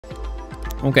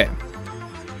Okay.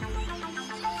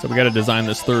 So we got to design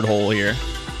this third hole here.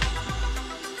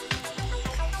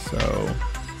 So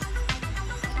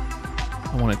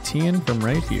I want to tee in from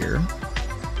right here.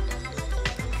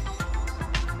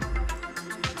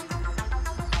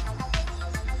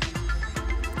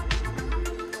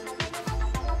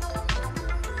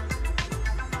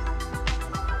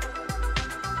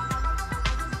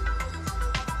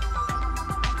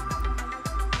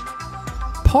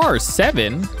 Par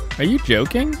 7? Are you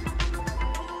joking?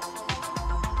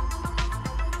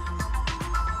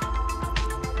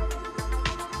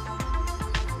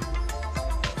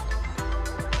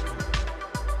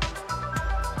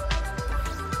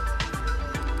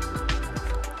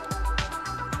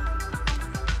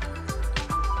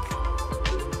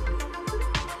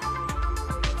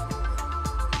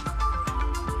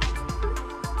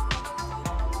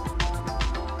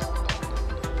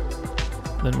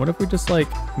 Then what if we just like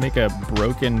make a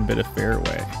broken bit of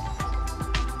fairway?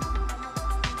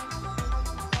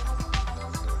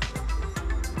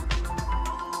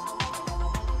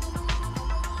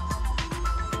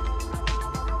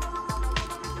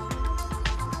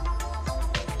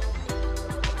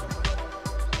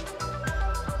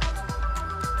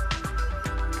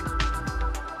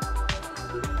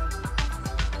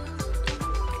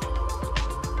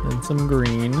 And some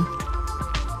green.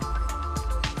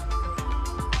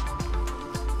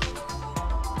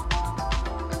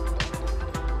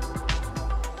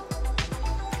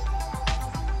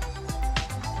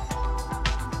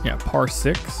 Yeah, par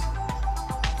 6.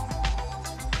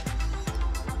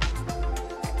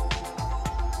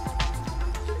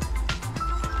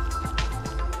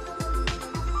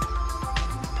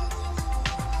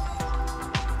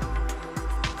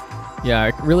 Yeah, I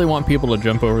really want people to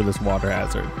jump over this water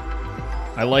hazard.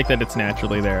 I like that it's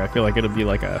naturally there. I feel like it'll be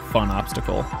like a fun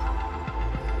obstacle.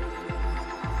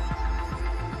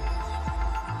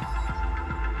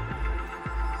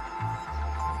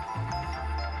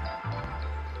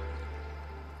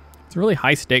 It's a really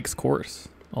high stakes course,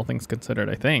 all things considered,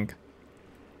 I think.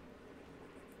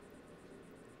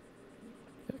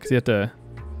 Because you have to,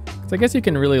 cause I guess you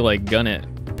can really like gun it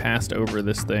past over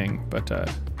this thing, but it'd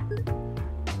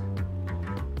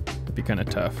be kind of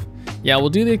tough. Yeah, we'll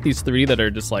do like these 3 that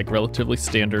are just like relatively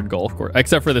standard golf course,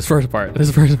 except for this first part. This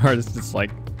first part is just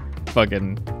like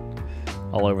fucking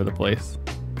all over the place.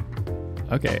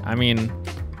 Okay, I mean,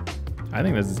 I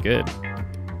think this is good.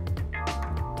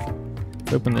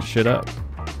 Let's open this shit up.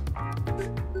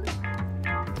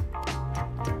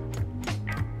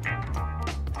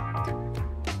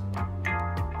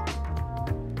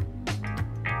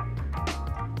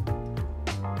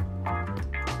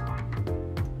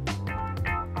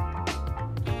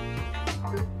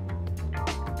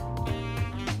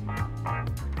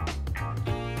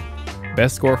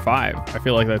 Best score 5. I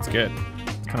feel like that's good.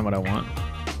 That's kind of what I want.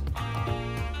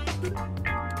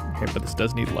 Okay, but this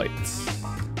does need lights.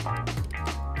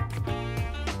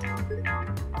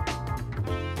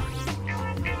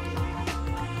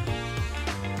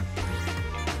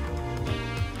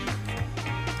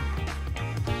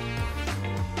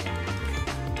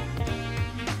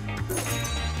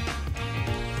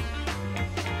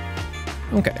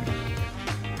 Okay.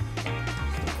 So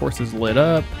the course is lit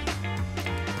up.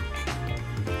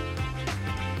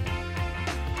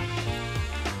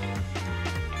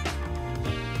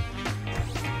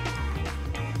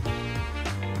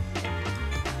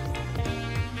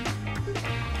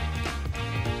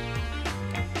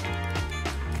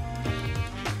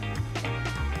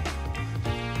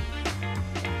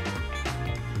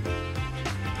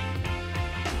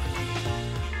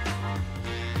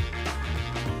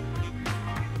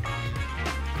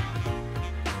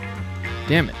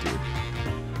 Damn it, dude.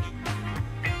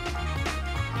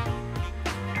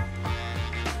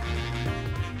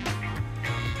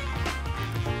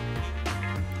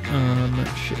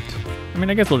 Shit. I mean,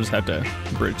 I guess we'll just have to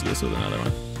bridge this with another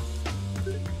one.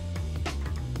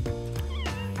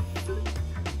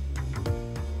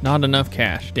 Not enough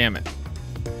cash, damn it.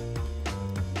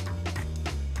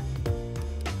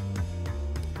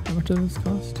 How much does this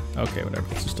cost? Okay, whatever,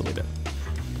 let's just delete it.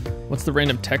 What's the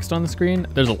random text on the screen?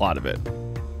 There's a lot of it.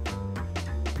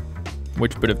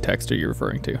 Which bit of text are you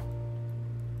referring to?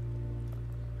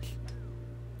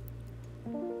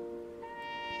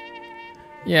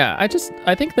 Yeah, I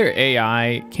think their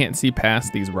AI can't see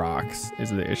past these rocks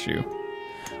is the issue.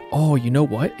 Oh, you know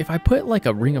what? If I put like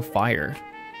a ring of fire.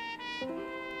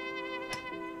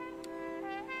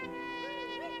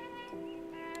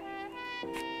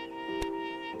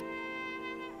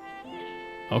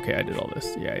 Okay, I did all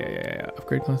this. Yeah.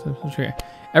 Upgrade concepts. Okay.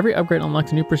 Every upgrade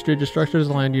unlocks new prestigious structures,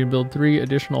 allowing you to build 3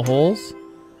 additional holes.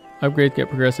 Upgrades get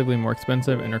progressively more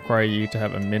expensive and require you to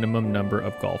have a minimum number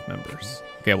of golf members.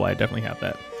 Okay, well, I definitely have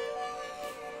that.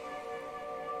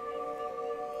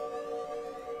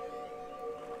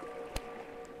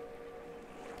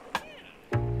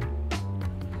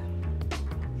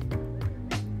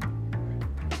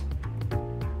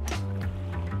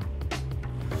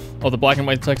 Oh, the black and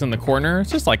white text in the corner,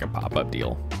 it's just like a pop-up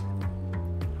deal.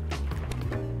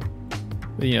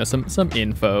 You know, some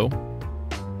info.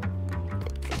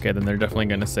 Okay, then they're definitely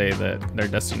gonna say that their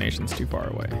destination's too far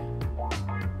away.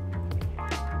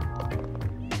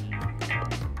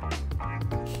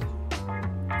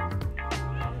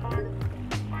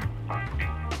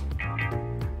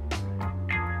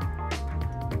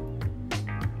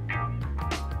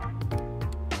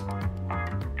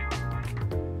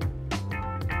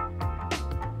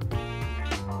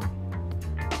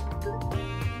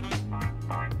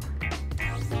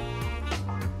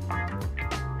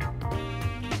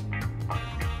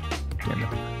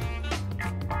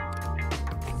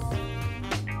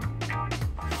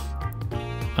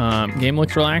 Game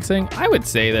looks relaxing. I would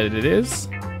say that it is,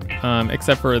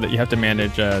 except for that you have to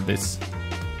manage this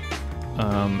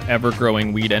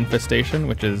ever-growing weed infestation,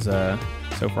 which is so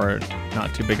far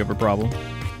not too big of a problem.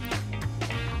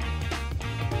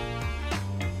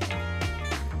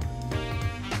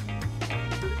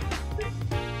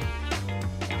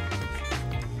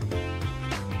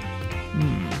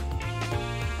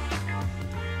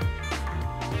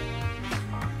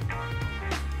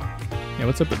 Yeah,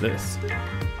 what's up with this?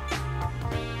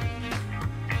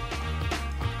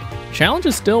 Challenge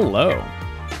is still low.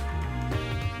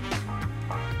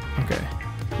 Okay,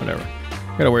 whatever.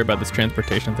 Gotta worry about this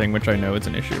transportation thing, which I know is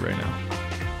an issue right now.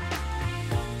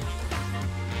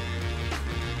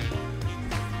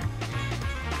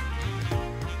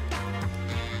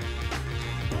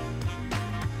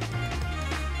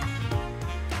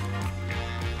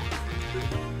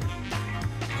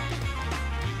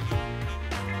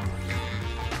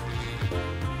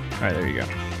 All right, there you go.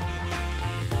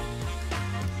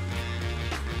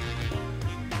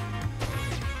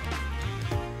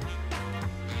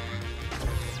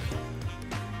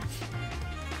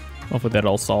 Hopefully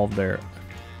that'll solve their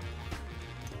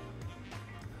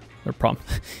problem.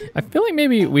 I feel like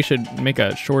maybe we should make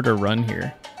a shorter run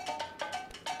here.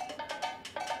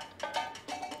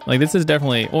 Like this is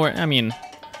definitely, or I mean,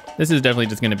 this is definitely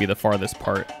just going to be the farthest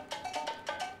part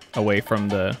away from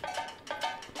the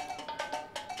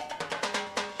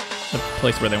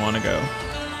place where they want to go.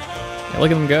 Yeah,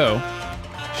 look at them go.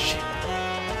 Shit.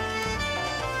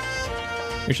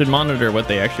 We should monitor what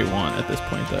they actually want at this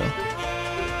point though.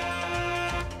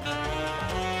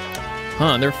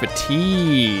 Huh, they're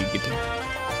fatigued.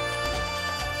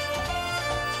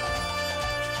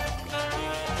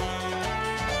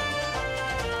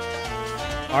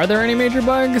 Are there any major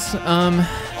bugs?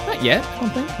 Not yet, I don't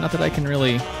think. Not that I can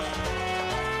really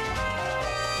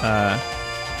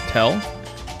tell.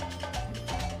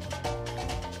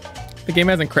 The game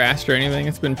hasn't crashed or anything.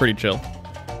 It's been pretty chill.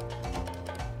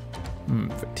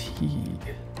 Fatigue.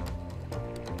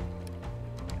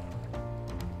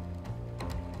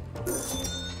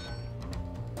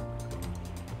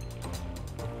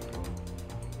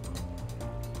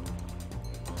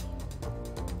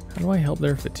 How do I help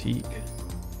their fatigue?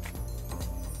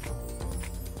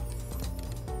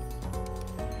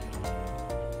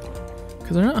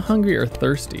 Because they're not hungry or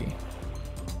thirsty.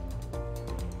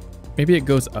 Maybe it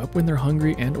goes up when they're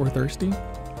hungry and or thirsty?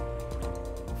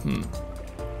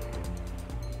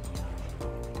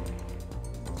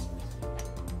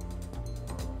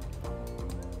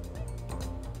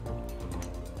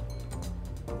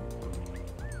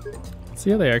 Let's see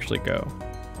how they actually go.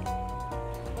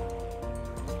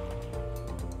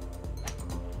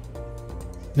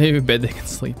 Maybe a bed they can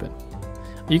sleep in.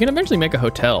 You can eventually make a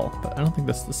hotel, but I don't think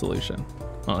that's the solution.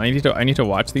 Well, I need to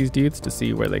watch these dudes to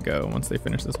see where they go once they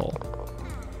finish this hole.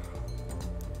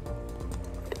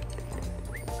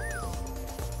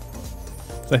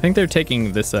 So I think they're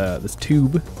taking this this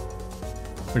tube,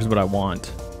 which is what I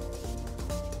want.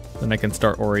 Then I can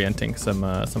start orienting some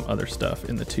other stuff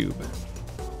in the tube.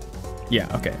 Yeah.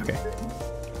 Okay. Okay.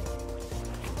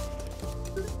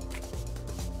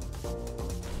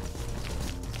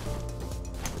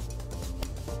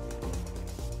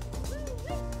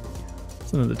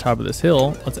 So at the top of this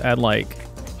hill, let's add like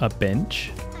a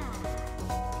bench.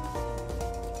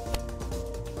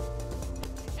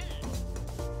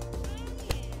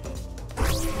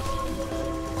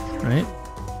 Right?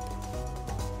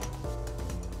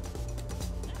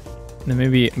 And then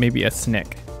maybe a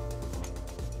snick.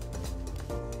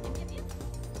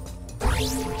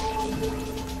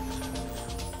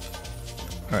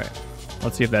 All right,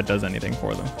 let's see if that does anything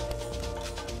for them.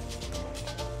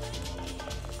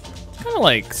 Kind of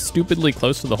like stupidly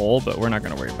close to the hole, but we're not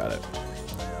gonna worry about it.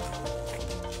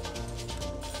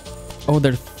 Oh,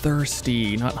 they're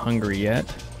thirsty, not hungry yet.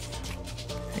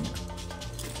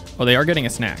 Oh, they are getting a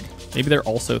snack. Maybe they're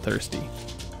also thirsty.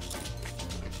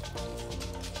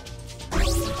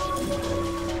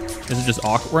 This is just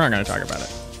awkward. We're not gonna talk about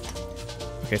it.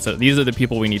 Okay, so these are the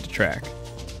people we need to track.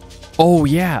 Oh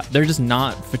yeah, they're just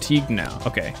not fatigued now.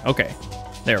 Okay, okay.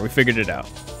 There, we figured it out.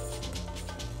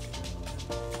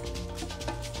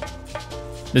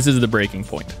 This is the breaking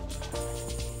point.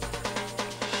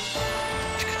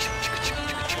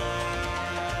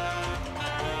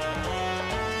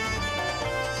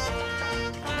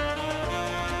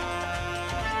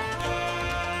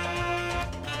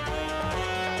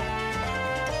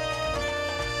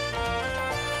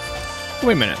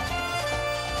 Wait a minute.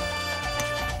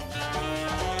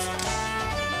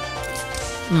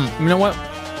 You know what?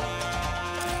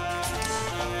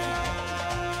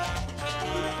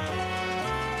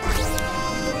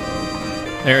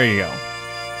 There you go.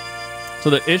 So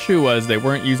the issue was they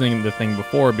weren't using the thing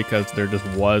before because there just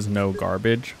was no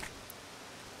garbage.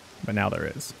 But now there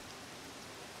is.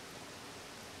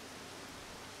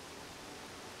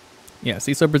 Yeah,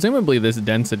 see, so presumably this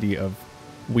density of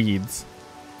weeds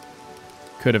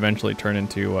could eventually turn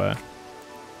into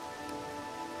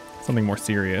something more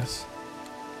serious.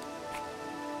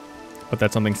 What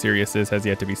that something serious is has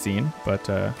yet to be seen, but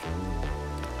you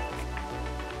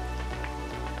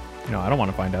know, I don't want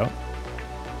to find out.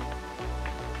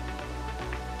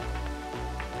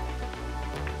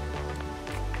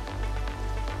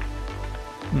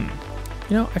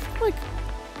 You know, I feel like,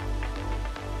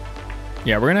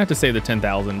 yeah, we're gonna have to save the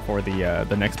 10,000 for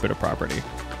the next bit of property.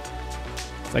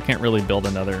 I can't really build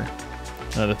another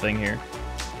thing here.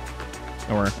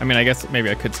 Or, I mean, I guess maybe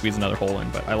I could squeeze another hole in,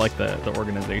 but I like the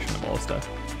organization of all this stuff.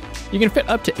 You can fit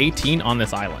up to 18 on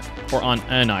this island, or on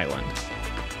an island.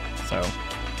 So,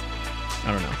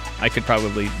 I don't know. I could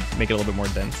probably make it a little bit more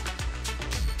dense.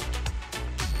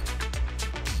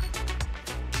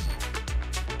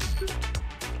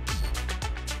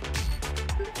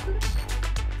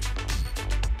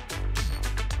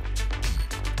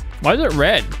 Why is it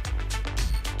red?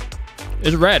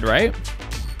 It's red, right?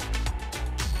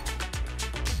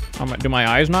 Do my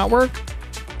eyes not work?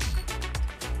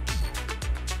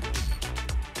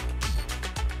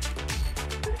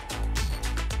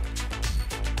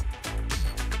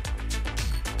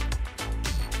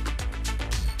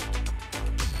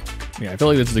 Yeah, I feel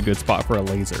like this is a good spot for a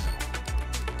laser.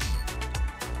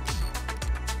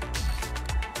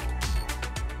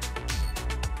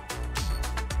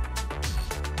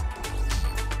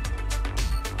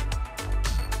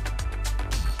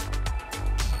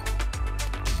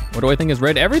 What do I think is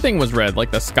red? Everything was red.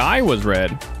 Like the sky was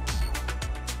red.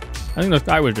 I think the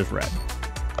sky was just red.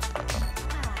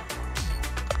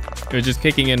 It was just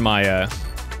kicking in my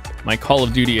my Call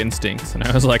of Duty instincts, and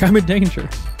I was like, I'm in danger.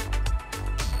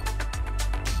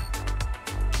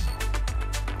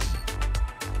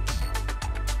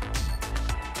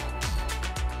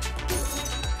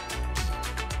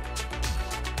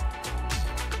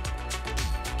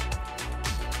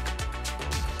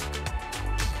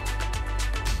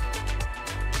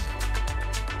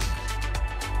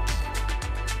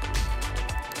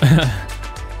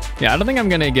 Yeah, I don't think I'm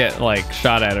gonna get like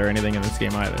shot at or anything in this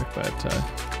game either, but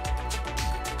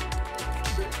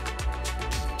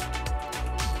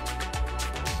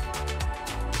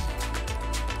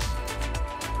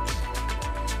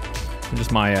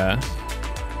just my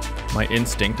my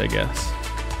instinct, I guess.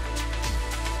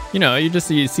 You know, you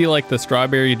see like the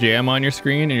strawberry jam on your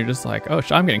screen, and you're just like, oh,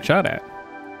 I'm getting shot at.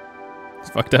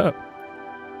 It's fucked up.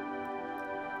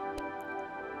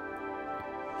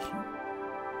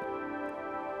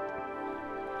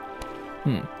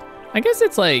 I guess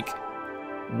it's like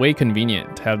way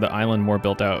convenient to have the island more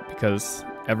built out because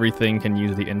everything can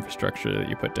use the infrastructure that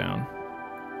you put down.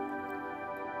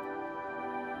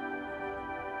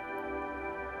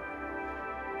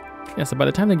 Yeah, so by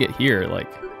the time they get here,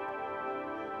 like,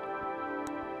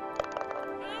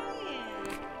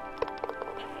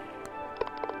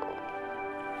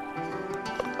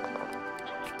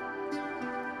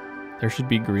 there should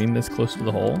be green this close to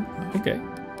the hole. Okay.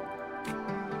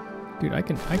 Dude, I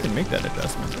can make that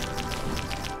adjustment.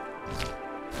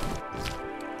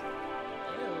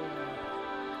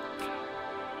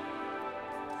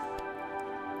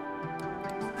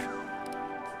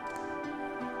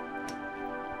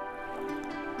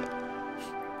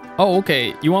 Oh,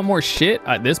 okay. You want more shit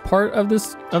at this part of the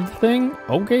thing?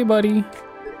 Okay, buddy.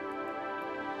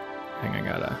 Hang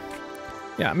on,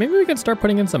 Yeah, maybe we can start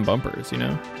putting in some bumpers, you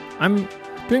know? I'm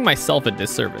doing myself a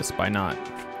disservice by not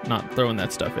throwing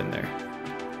that stuff in there.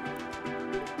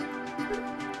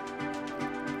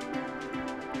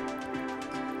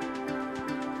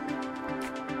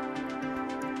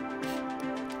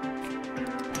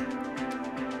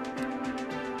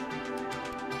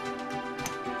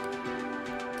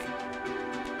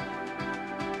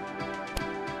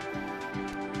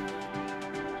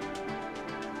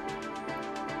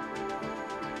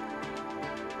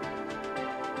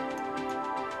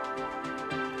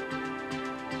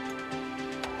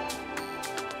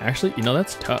 Actually, you know,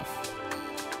 that's tough.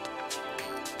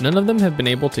 None of them have been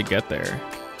able to get there.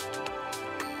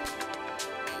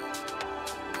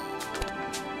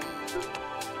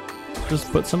 Just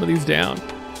put some of these down.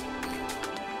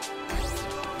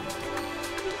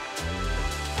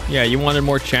 Yeah, you wanted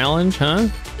more challenge, huh?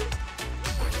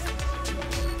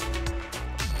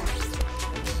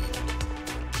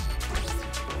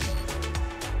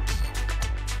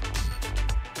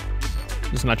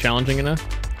 Just not challenging enough?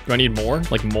 Do I need more?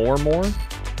 Like more?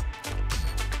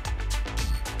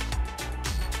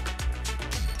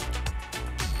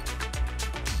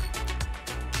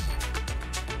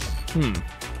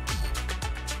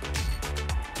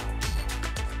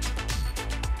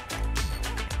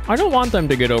 I don't want them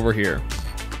to get over here.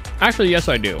 Actually, yes,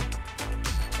 I do.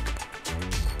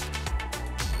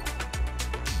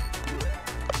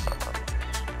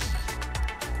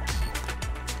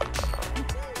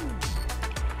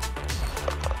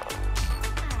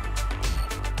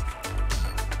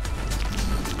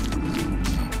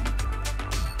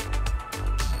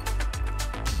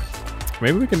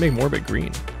 Maybe we can make more of it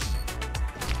green.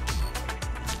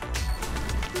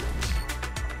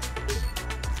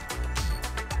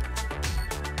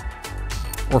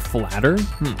 Or flatter?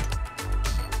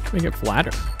 Make it flatter.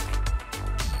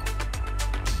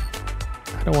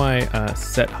 How do I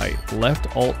set height?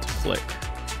 Left alt click.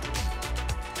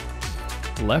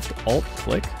 Left alt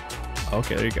click?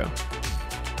 Okay, there you go.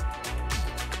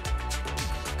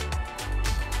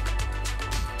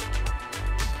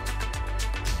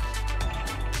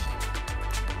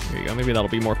 There you go, maybe that'll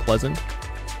be more pleasant.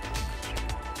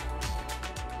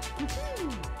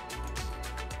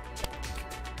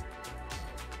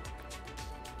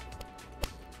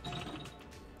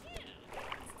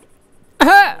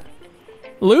 Aha!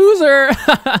 Loser!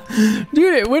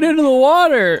 Dude, it went into the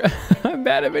water! I'm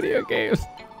bad at video games.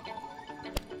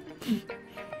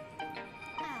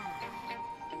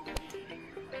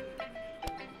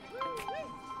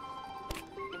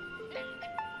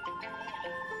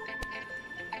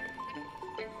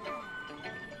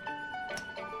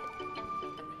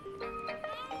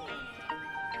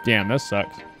 Damn, that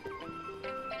sucks.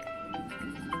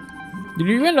 Did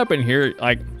you end up in here?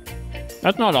 Like,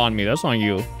 that's not on me, that's on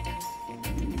you.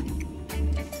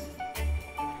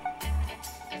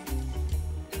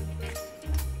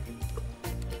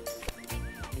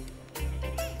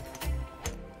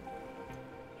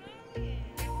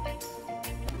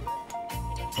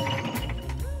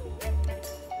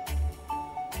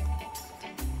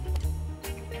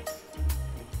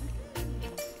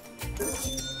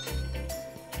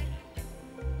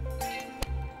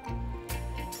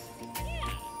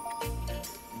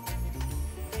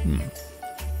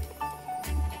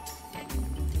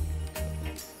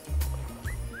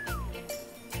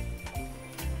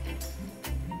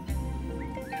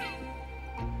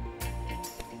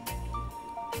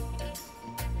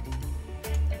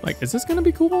 Like, is this gonna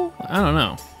be cool? I don't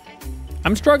know.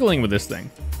 I'm struggling with this thing.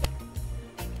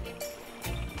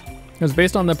 Because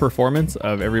based on the performance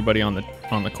of everybody on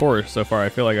the course so far, I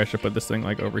feel like I should put this thing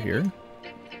like over here.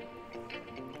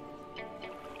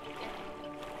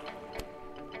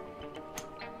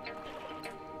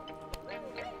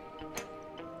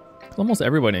 Almost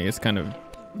everybody is kind of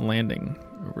landing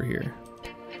over here.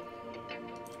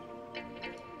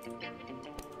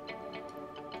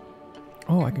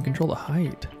 Oh, I can control the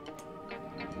height.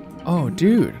 Oh,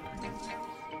 dude.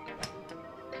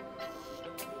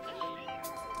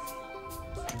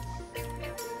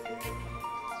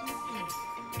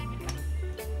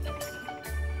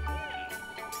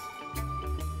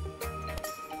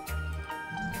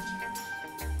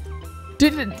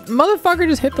 Did it, motherfucker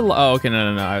just hit the... Oh, okay,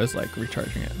 no. I was like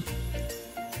recharging it.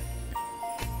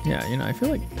 Yeah, you know, I feel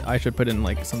like I should put in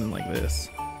like something like this.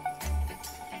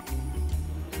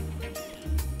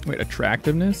 Wait,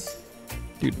 attractiveness?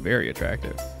 Dude, very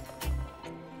attractive.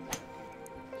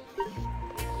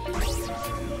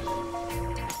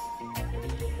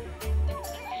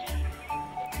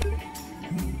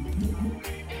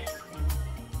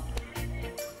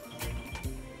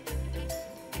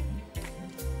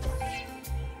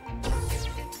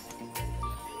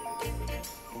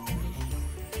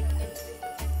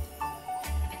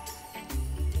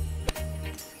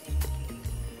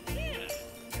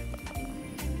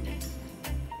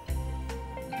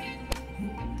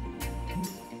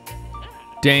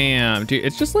 Damn, dude,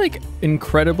 it's just like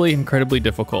incredibly, incredibly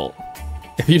difficult.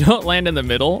 If you don't land in the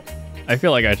middle, I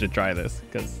feel like I should try this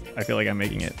because I feel like I'm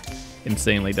making it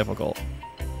insanely difficult.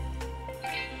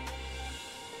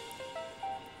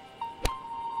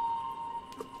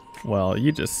 Well,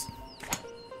 you just...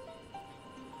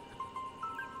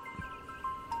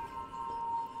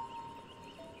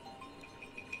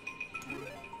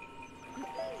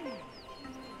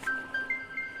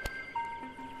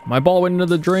 My ball went into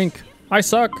the drink. I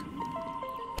suck.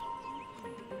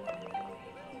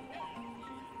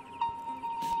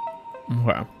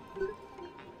 Wow.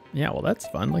 Yeah, well, that's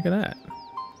fun. Look at that.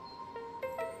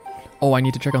 Oh, I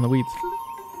need to check on the weeds.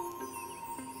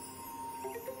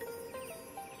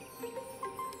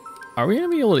 Are we gonna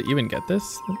be able to even get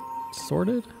this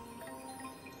sorted?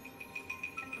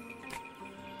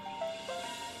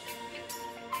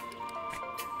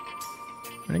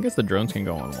 I guess the drones can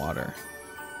go on water.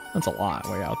 That's a lot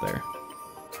way out there.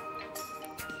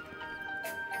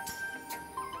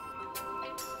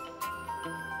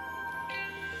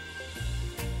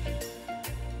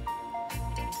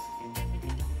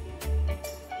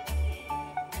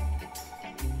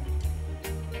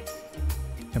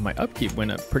 And my upkeep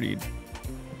went up pretty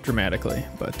dramatically,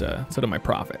 but so did my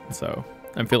profit, so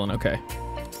I'm feeling okay.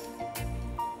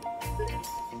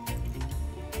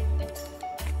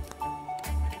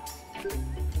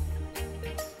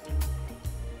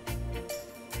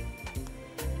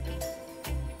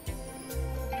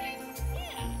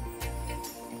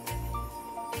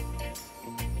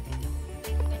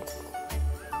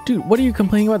 Dude, what are you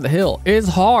complaining about the hill? It's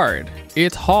hard.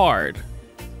 It's hard.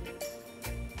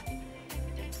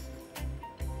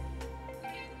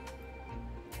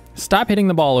 Stop hitting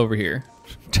the ball over here.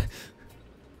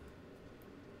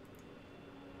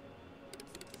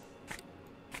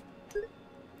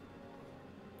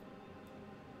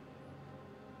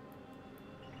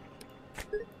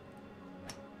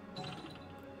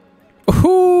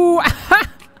 Ooh.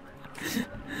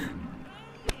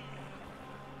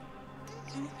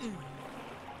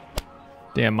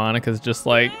 Damn, Monica's just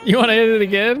like, you want to hit it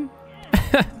again?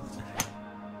 I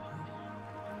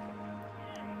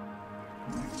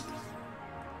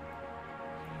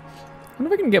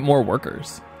wonder if I can get more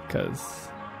workers, because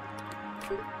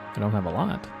I don't have a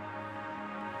lot.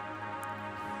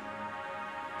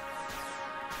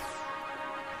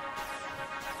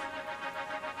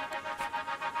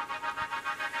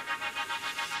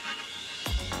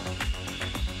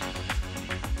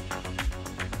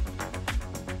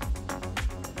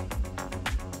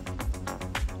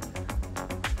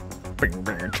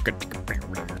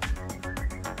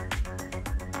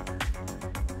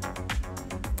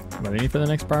 What do I need for the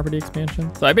next property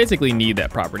expansion? So I basically need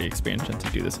that property expansion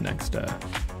to do this next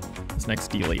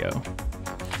dealio.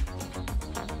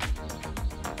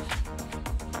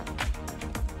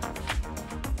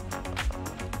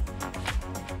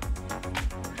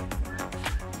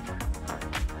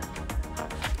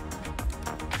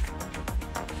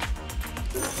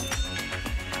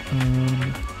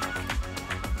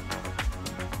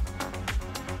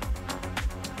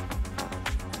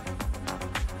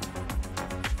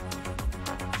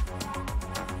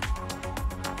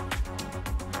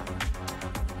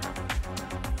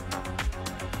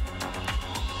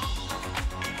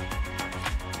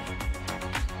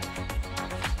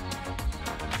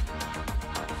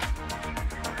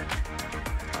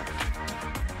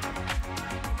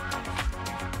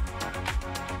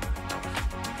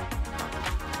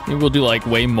 Maybe we'll do like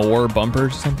way more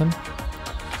bumpers or something.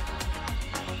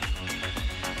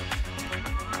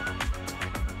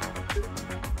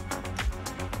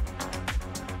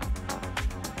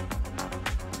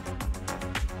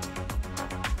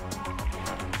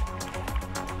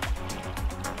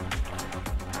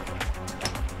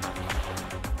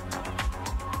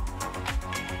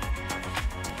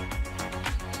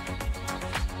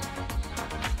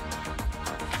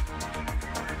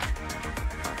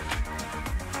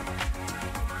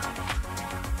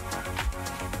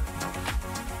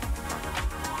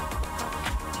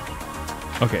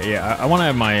 Okay, yeah, I want to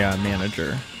have my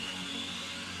manager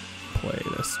play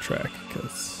this track,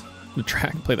 because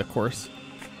play the course.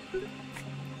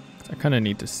 I kind of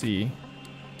need to see.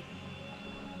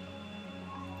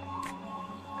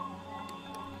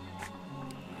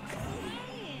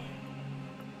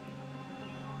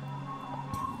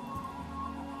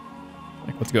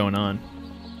 Like, what's going on?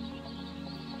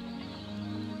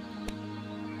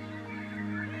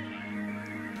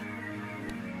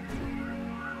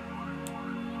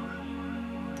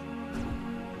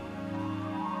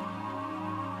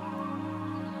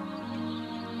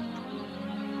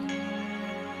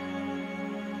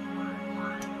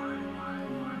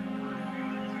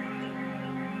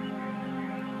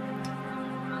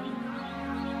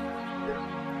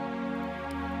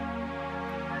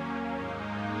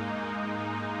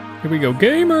 Here we go,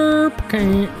 gamer.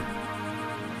 Okay.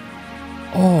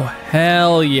 Oh,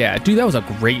 hell yeah. Dude, that was a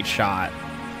great shot.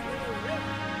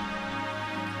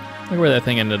 Look where that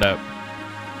thing ended up.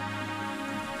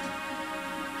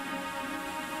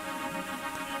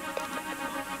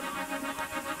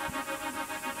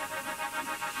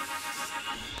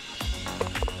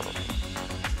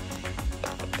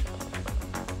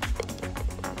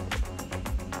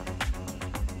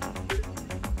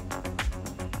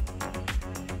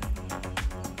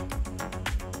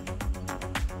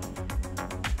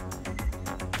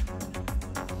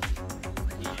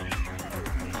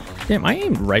 Damn, I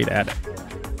aimed right at it.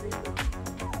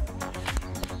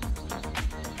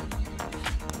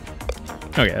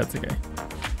 Okay, that's okay.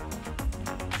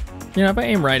 You know, if I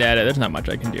aim right at it, there's not much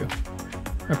I can do.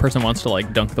 If a person wants to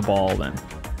like dunk the ball, then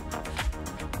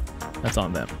that's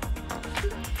on them.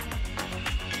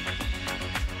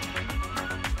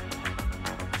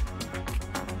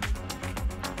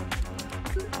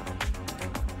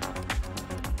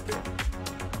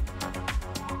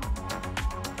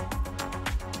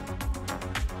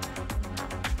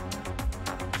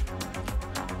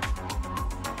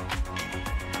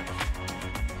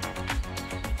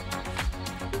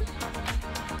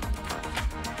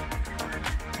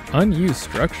 Unused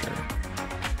structure.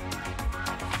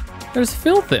 There's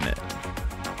filth in it.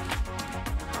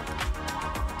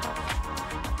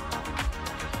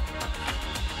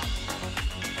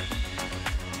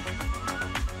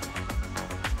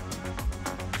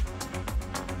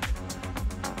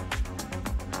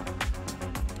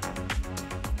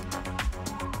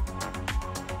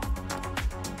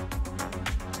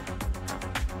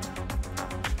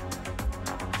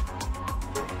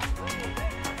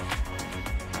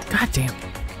 God damn.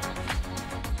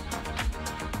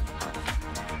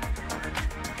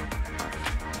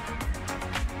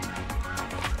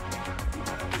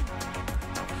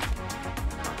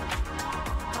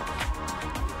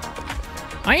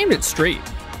 I aimed it straight.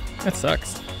 That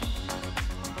sucks.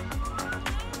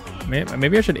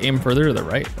 Maybe I should aim further to the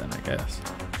right then, I guess.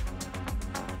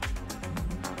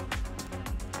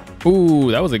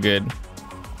 Ooh, that was a good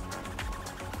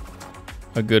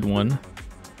one.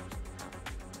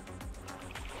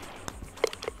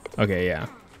 Okay, yeah.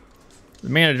 The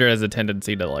manager has a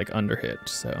tendency to like underhit,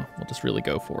 so we'll just really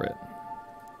go for it.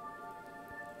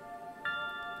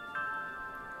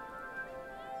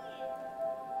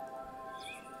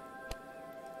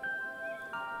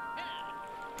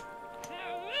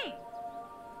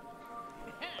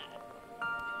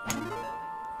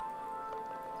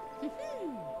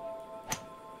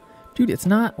 Dude, it's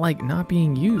not like not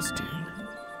being used, dude.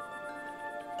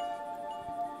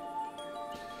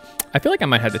 I feel like I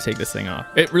might have to take this thing off.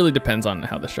 It really depends on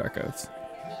how the shot goes.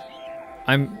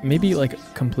 I'm maybe like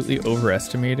completely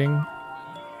overestimating.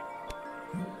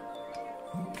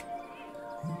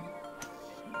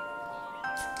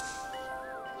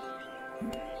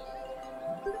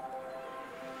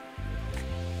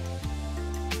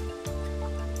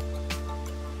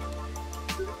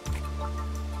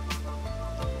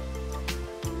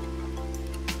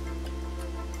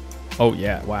 Oh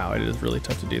yeah, wow, it is really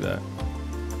tough to do that.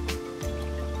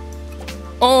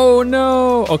 Oh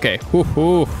no! Okay, oof,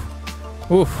 oof,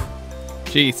 oof.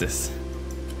 Jesus.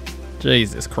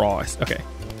 Jesus Christ, okay.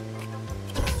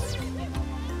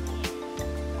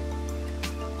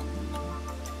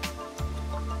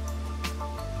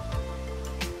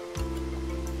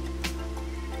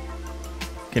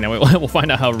 Okay, now we'll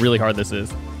find out how really hard this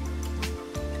is.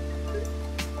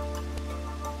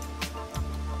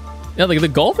 Yeah, like the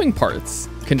golfing parts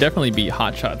can definitely be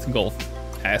Hot Shots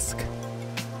golf-esque.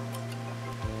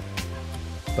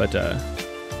 But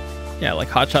yeah, like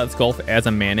Hot Shots Golf as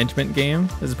a management game,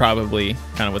 this is probably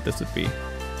kind of what this would be.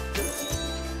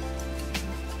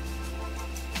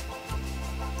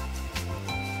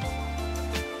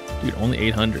 Dude, only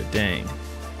 800, dang.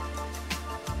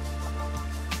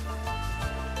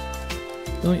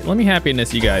 Let me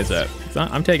happiness you guys up.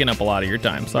 I'm taking up a lot of your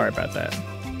time, sorry about that.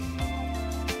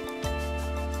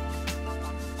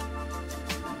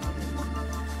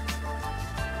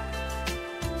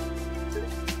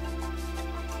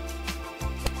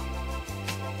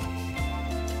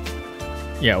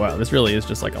 Yeah, wow, this really is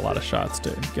just like a lot of shots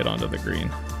to get onto the green.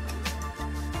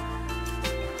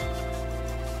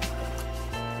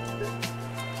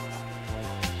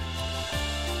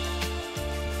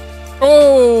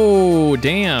 Oh,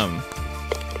 damn.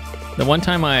 The one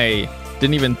time I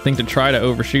didn't even think to try to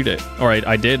overshoot it, or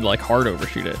I did like hard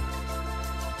overshoot it.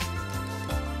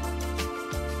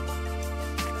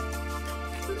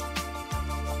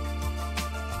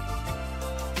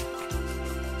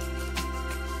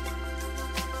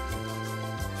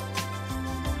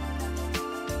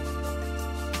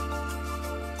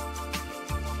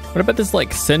 What about this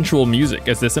like sensual music?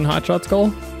 Is this in Hot Shots Goal?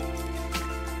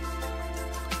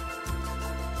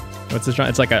 What's this genre?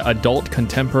 It's like an adult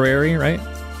contemporary, right?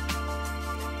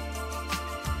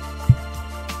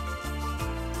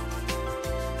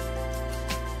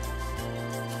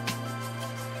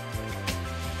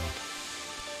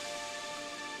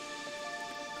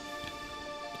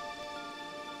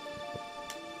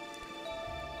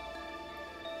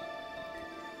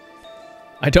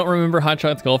 I don't remember Hot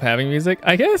Shots Golf having music.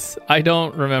 I guess I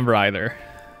don't remember either.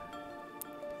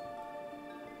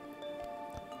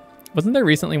 Wasn't there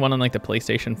recently one on like the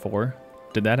PlayStation 4?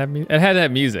 Did that have music? It had to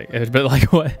have music, but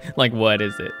like what? Like what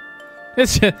is it?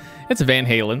 It's Van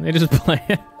Halen. They just play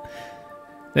it.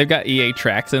 They've got EA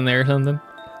tracks in there or something.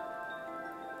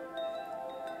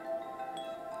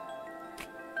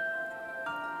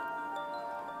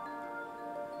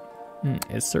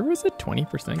 Is service at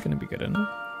 20% going to be good enough?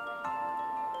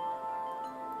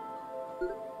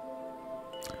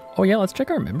 Oh yeah, let's check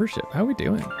our membership. How are we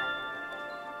doing?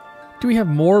 Do we have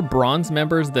more bronze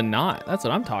members than not? That's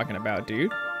what I'm talking about, dude.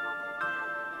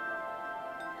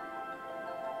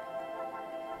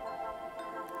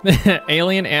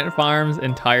 Alien Ant Farm's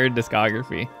entire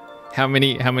discography. How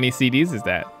many CDs is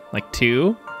that? Like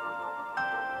 2?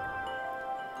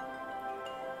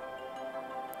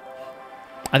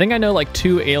 I think I know like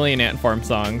 2 Alien Ant Farm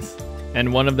songs,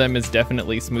 and one of them is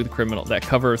definitely Smooth Criminal. That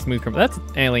cover of Smooth Criminal. That's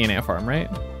Alien Ant Farm, right?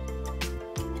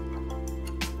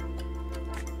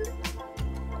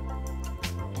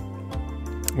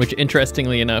 Which,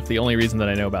 interestingly enough, the only reason that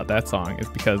I know about that song is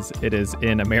because it is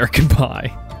in American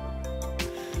Pie.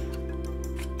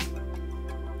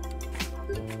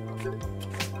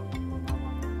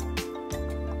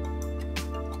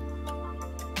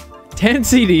 $10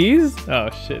 CDs? Oh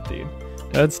shit, dude.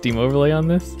 Do I have Steam overlay on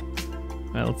this?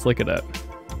 Alright, let's look it up.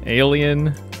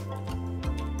 Alien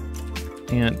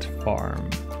Ant Farm.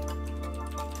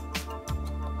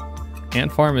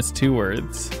 Ant Farm is 2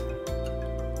 words.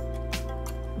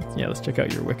 Yeah, let's check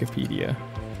out your Wikipedia.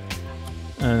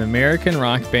 An American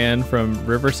rock band from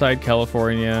Riverside,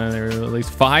 California. They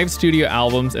released 5 studio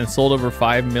albums and sold over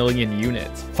 5 million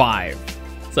units. 5.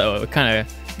 So kind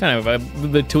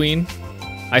of between.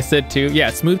 I said 2. Yeah,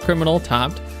 Smooth Criminal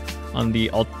topped on the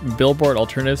Billboard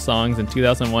Alternative Songs in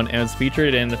 2001 and was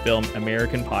featured in the film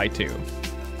American Pie 2.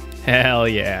 Hell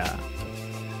yeah.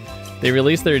 They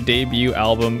released their debut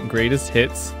album, Greatest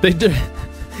Hits.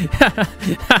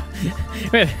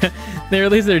 They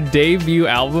released their debut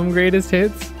album, Greatest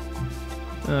Hits?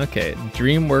 Okay,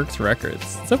 DreamWorks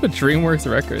Records. What's up with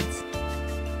DreamWorks Records?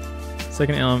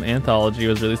 Second album, Anthology,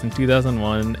 was released in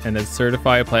 2001 and is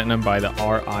certified platinum by the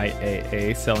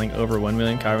RIAA, selling over 1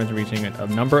 million copies and reaching a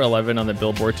number 11 on the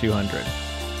Billboard 200.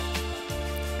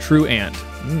 True Ant.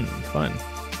 Fun.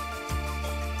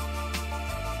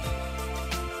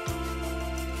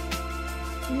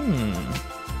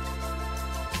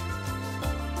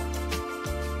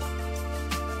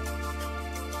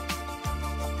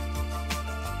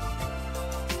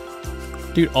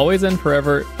 Dude, Always and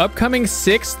Forever. Upcoming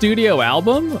 6th studio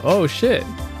album? Oh, shit.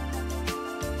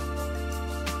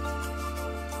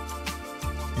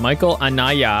 Michael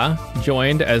Anaya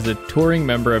joined as a touring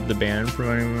member of the band.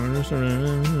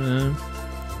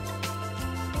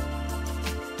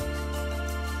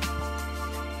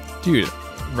 Dude,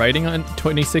 writing on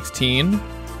 2016?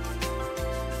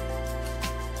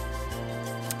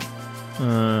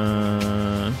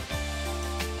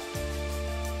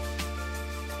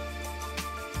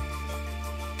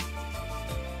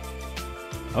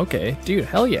 Okay, dude,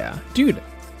 hell yeah. Dude,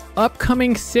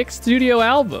 upcoming 6th studio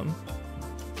album.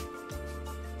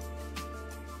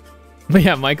 But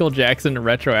yeah, Michael Jackson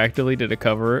retroactively did a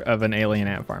cover of an Alien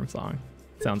Ant Farm song.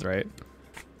 Sounds right.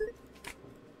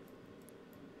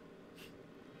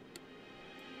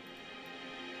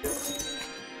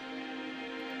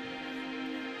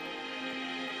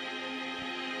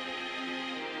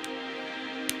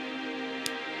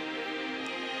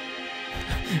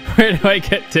 Where do I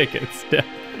get tickets?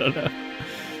 I don't know.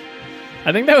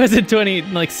 I think that was in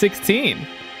 2016.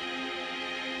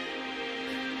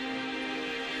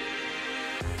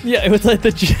 Yeah, it was like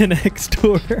the Gen X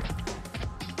tour.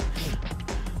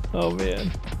 Oh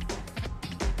man.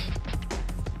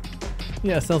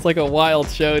 Yeah, sounds like a wild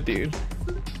show, dude.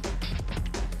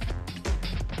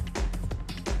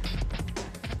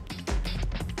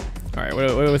 All right,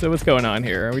 what's going on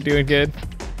here? Are we doing good?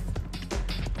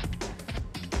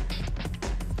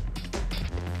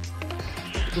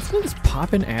 Listen to this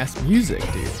poppin' ass music,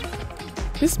 dude.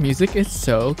 This music is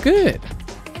so good.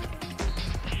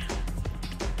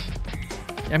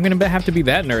 I'm gonna have to be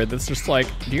that nerd that's just like,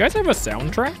 do you guys have a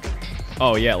soundtrack?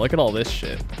 Oh yeah, look at all this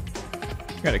shit.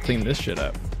 Gotta clean this shit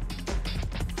up.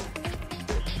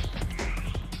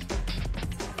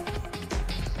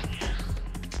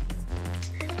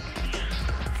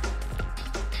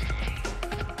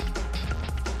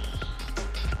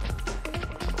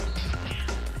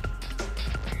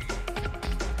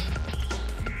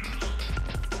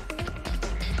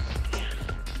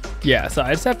 Yeah, so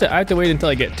I have to wait until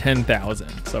I get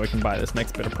 10,000 so I can buy this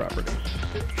next bit of property.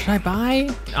 Should I buy?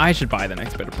 I should buy the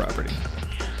next bit of property.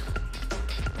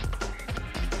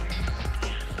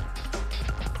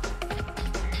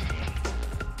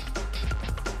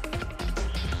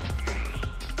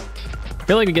 I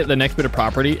feel like I get the next bit of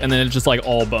property and then it's just like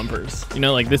all bumpers. You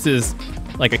know, like this is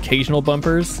like occasional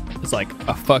bumpers. It's like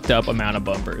a fucked up amount of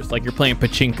bumpers. Like you're playing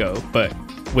pachinko, but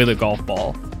with a golf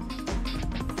ball.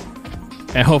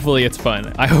 And hopefully it's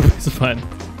fun. I hope it's fun.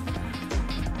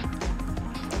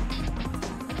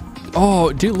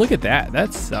 Oh, dude, look at that.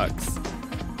 That sucks.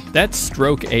 That's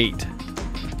stroke 8.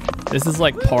 This is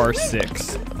like par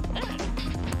 6.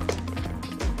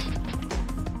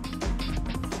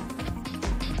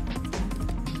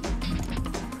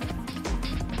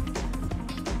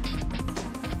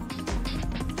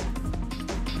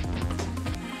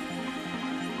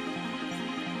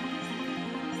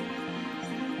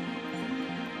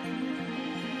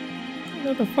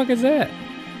 What the fuck is that?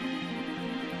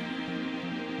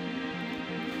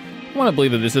 I want to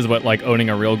believe that this is what like owning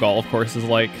a real golf course is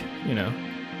like, you know,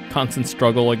 constant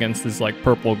struggle against this like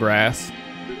purple grass.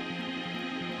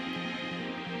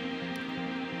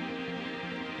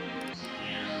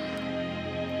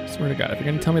 I swear to God, if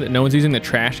you're gonna tell me that no one's using the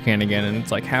trash can again and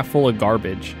it's like half full of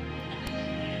garbage,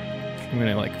 I'm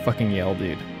gonna like fucking yell,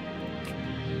 dude.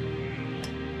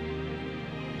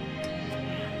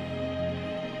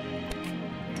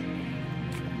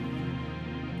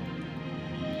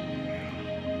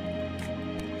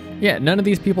 Yeah, none of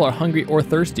these people are hungry or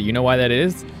thirsty. You know why that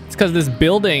is? It's because this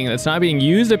building that's not being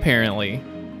used, apparently.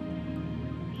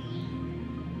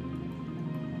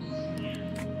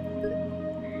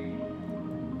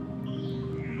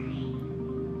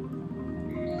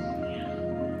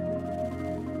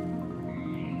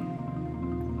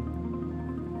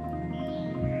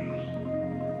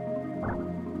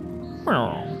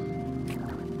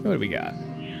 What do we got?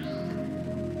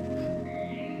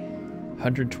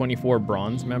 124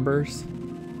 bronze members.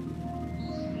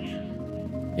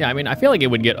 Yeah, I mean, I feel like it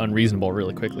would get unreasonable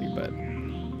really quickly, but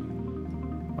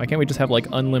why can't we just have like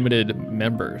unlimited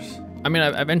members? I mean,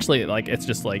 eventually, like, it's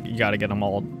just like you gotta get them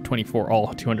all 24,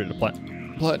 all 200 to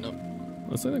platinum.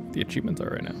 Let's see what the achievements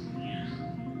are right now.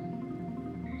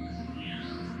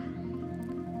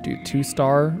 Do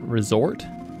 2-star resort.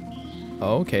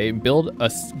 Okay, build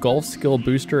a golf skill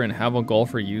booster and have a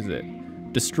golfer use it.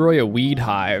 Destroy a weed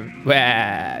hive.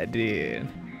 Wow, dude.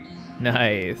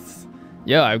 Nice.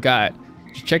 Yo, I've got,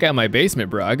 check out my basement,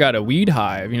 bro. I got a weed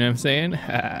hive, you know what I'm saying?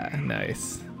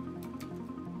 Nice.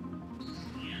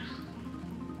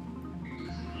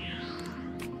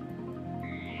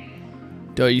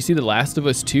 Duh, you see the Last of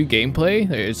Us 2 gameplay?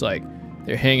 It's like,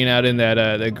 they're hanging out in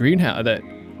that, the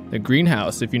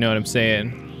greenhouse, if you know what I'm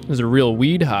saying. There's a real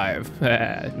weed hive.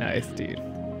 Nice, dude.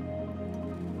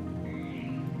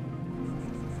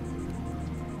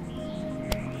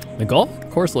 The golf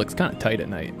course looks kind of tight at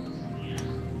night.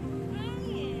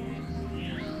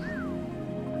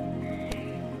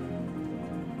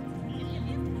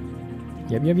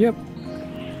 Yep.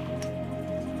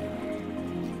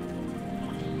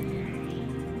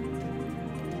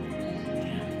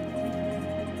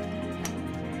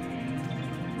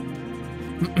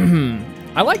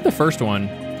 I like the first one,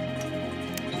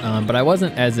 but I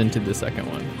wasn't as into the second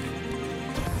one.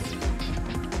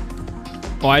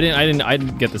 Oh, I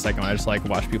didn't get the second one. I just like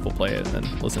watch people play it and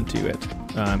then listen to it.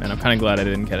 And I'm kind of glad I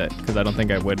didn't get it because I don't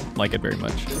think I would like it very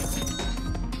much.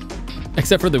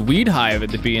 Except for the weed hive at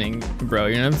the beginning, bro.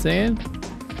 You know what I'm saying?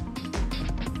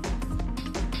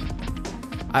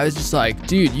 I was just like,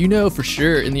 dude, you know for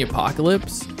sure in the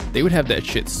apocalypse they would have that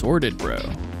shit sorted, bro.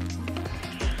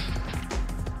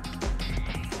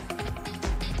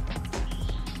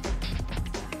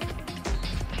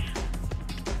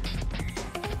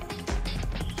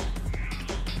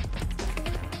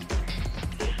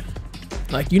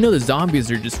 Like, you know, the zombies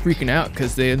are just freaking out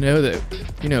because they know that,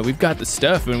 you know, we've got the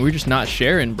stuff and we're just not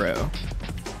sharing, bro.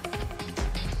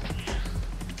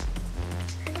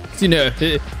 So, you know,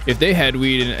 if they had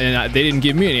weed and they didn't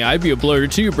give me any, I'd be a bloater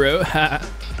too, bro.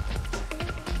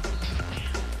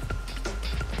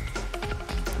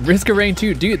 Risk of Rain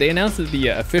 2, dude, they announced that the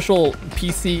official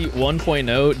PC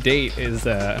 1.0 date is,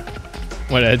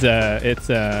 it's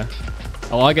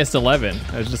August 11.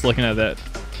 I was just looking at that.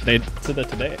 They said that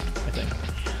today, I think.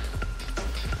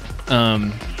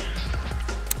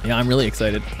 Yeah, I'm really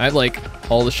excited. I have like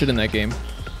all the shit in that game.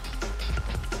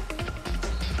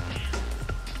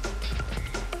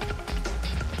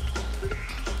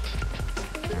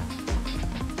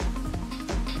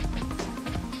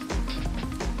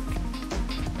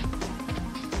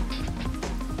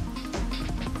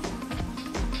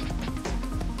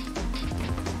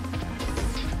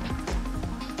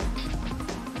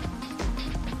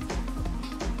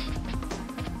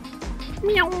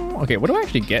 Okay, what do I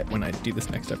actually get when I do this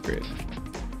next upgrade?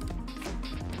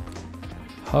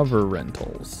 Hover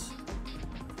rentals.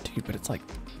 Dude, but it's like...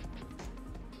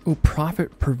 Ooh,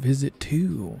 profit per visit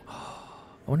too. I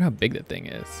wonder how big that thing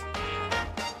is.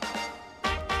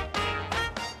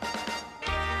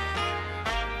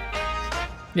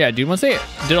 Yeah, dude, once they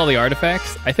did all the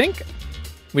artifacts, I think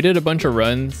we did a bunch of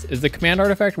runs. Is the command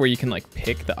artifact where you can like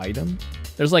pick the item?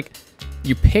 There's like,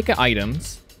 you pick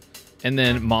items, and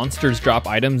then monsters drop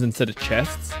items instead of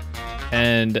chests,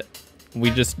 and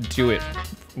we just do it.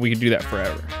 We could do that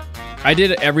forever. I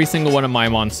did every single one of my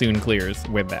monsoon clears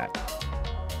with that.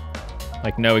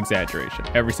 Like, no exaggeration,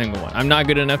 every single one. I'm not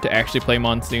good enough to actually play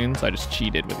monsoon, so I just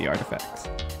cheated with the artifacts.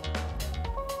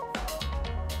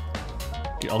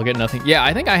 Dude, I'll get nothing. Yeah,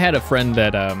 I think I had a friend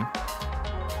that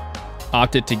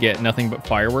opted to get nothing but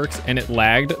fireworks, and it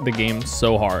lagged the game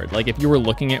so hard. Like, if you were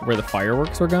looking at where the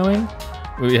fireworks were going,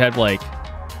 we had like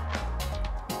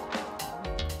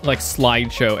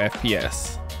slideshow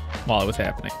FPS while it was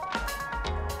happening.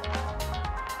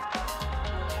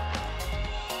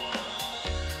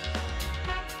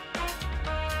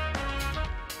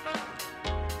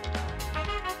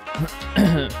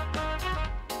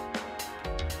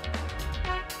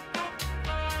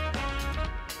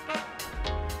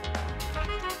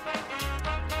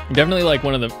 Definitely like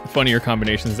one of the funnier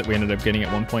combinations that we ended up getting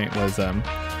at one point was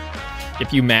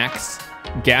if you max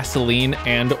gasoline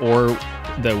and or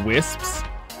the wisps,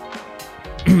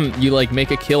 you like make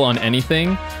a kill on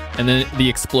anything, and then the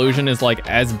explosion is like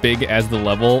as big as the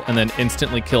level and then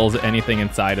instantly kills anything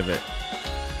inside of it.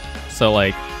 So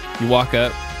like you walk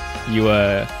up, you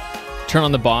turn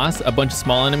on the boss, a bunch of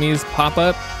small enemies pop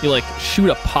up, you like shoot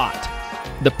a pot.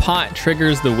 The pot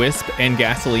triggers the wisp and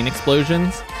gasoline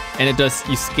explosions, and it does,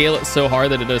 you scale it so hard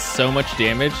that it does so much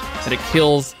damage that it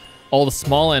kills all the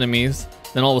small enemies,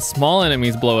 then all the small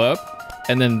enemies blow up,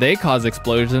 and then they cause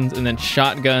explosions, and then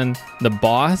shotgun the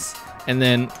boss, and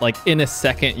then like in a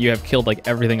second you have killed like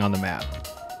everything on the map.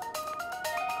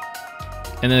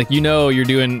 And then like, you know you're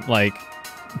doing like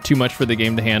too much for the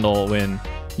game to handle when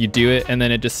you do it, and then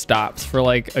it just stops for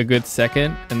like a good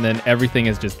second, and then everything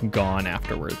is just gone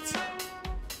afterwards.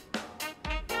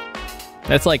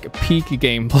 That's like peak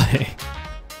gameplay.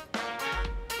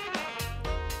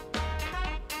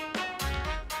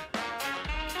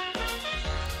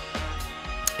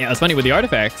 Yeah, it's funny with the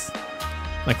artifacts.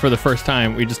 Like for the first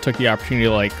time, we just took the opportunity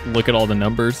to like look at all the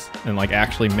numbers and like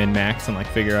actually min-max and like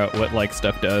figure out what like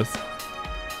stuff does.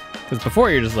 Because before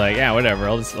you're just like, yeah, whatever,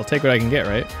 I'll take what I can get,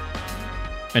 right?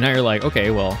 And now you're like, okay,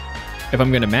 well, if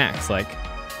I'm gonna max, like,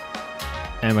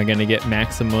 am I gonna get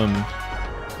maximum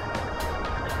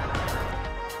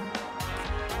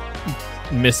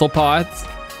missile pods,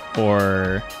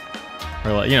 or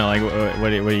like, you know, like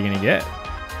what are you gonna get?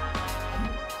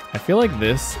 I feel like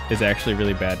this is actually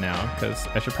really bad now because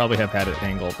I should probably have had it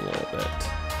angled a little bit.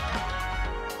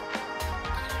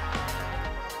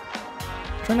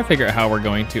 I'm trying to figure out how we're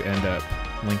going to end up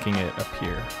linking it up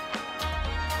here.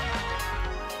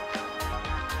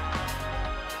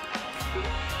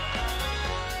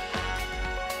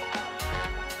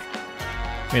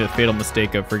 Made the fatal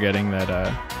mistake of forgetting that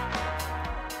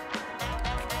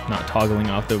not toggling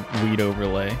off the weed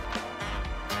overlay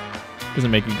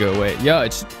doesn't make it go away. Yeah,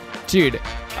 it's, dude,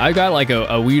 I got like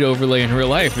a weed overlay in real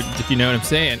life, if you know what I'm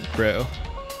saying, bro.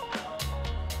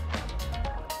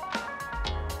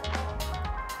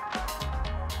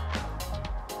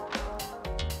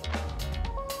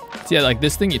 So yeah, like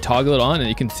this thing, you toggle it on and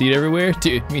you can see it everywhere.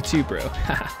 Dude, me too, bro.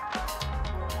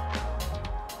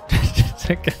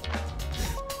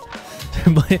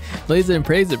 Blaze it and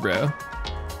praise it, bro.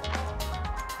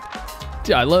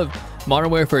 Dude, I love Modern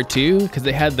Warfare 2 because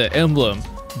they had the emblem,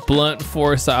 blunt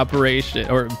force operation,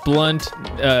 or blunt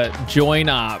join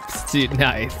ops. Dude,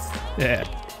 nice. Yeah.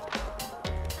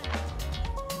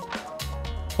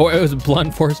 Or it was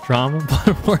blunt force drama.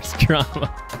 Blunt force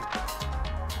drama.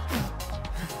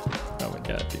 Oh my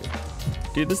god, dude.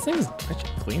 Dude, this thing's, I should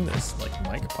clean this,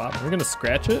 like mic pop. We're gonna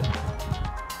scratch it.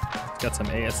 It's got some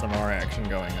ASMR action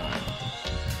going on.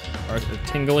 Are the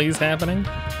tinglies happening?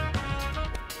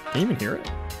 Can you even hear it?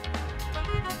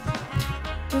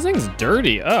 This thing's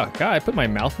dirty. Oh god, I put my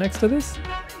mouth next to this.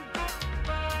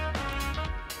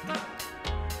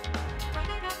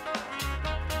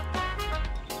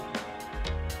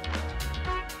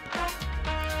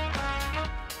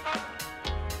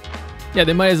 Yeah,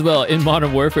 they might as well, in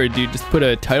Modern Warfare, dude, just put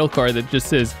a title card that just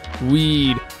says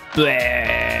weed.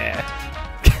 Blah.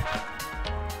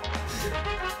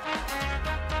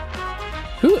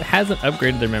 Who hasn't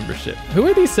upgraded their membership? Who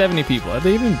are these 70 people? Have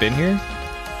they even been here?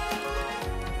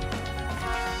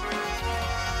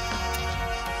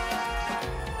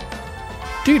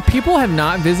 Dude, people have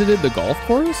not visited the golf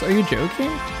course? Are you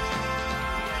joking?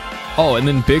 Oh, and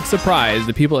then big surprise,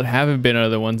 the people that haven't been are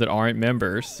the ones that aren't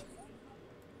members.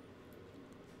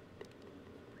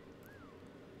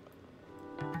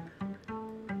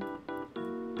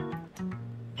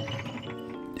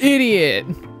 Idiot!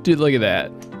 Dude, look at that.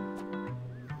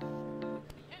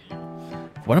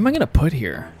 What am I gonna put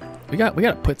here? We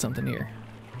gotta put something here.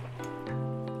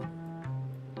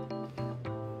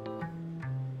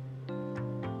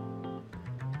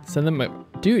 Send them a,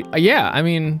 dude, yeah, I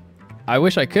mean, I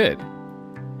wish I could.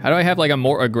 How do I have like a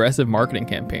more aggressive marketing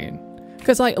campaign?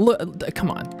 Because like, look, come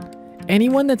on.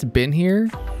 Anyone that's been here,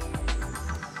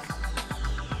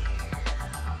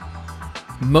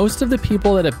 most of the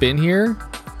people that have been here,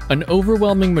 an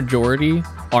overwhelming majority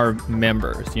are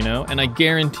members, you know? And I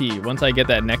guarantee once I get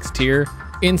that next tier,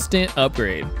 instant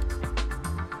upgrade.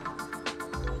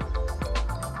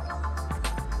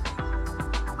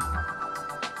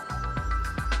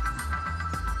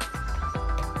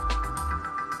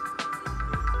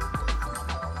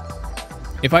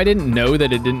 If I didn't know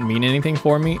that it didn't mean anything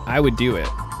for me, I would do it.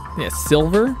 Yeah,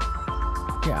 silver?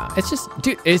 Yeah, it's just,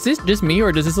 dude, is this just me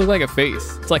or does this look like a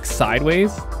face? It's like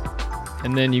sideways.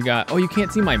 And then you got, oh, you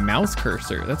can't see my mouse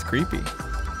cursor. That's creepy.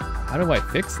 How do I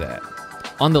fix that?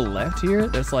 On the left here,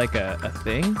 there's like a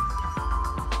thing.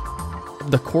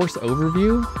 The course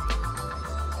overview.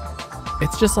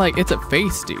 It's just like, it's a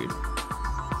face, dude.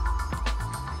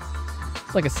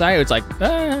 It's like a side, it's like, ah,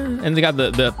 and they got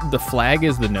the flag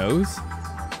is the nose.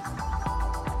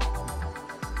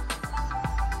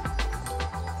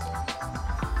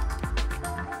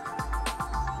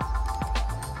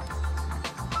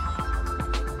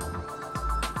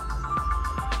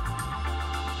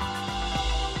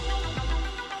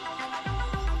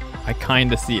 I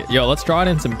kind of see it. Yo, let's draw it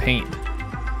in some paint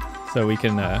so we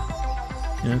can, you know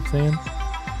what I'm saying?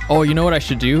 Oh, you know what I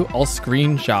should do? I'll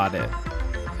screenshot it.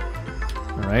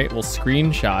 All right, we'll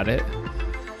screenshot it,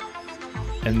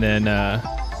 and then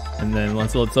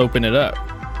let's open it up.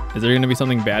 Is there gonna be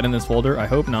something bad in this folder? I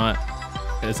hope not.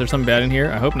 Is there something bad in here?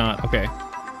 I hope not. Okay,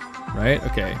 right?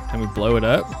 Okay, and we blow it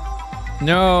up.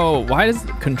 No, why does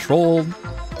control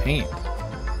paint?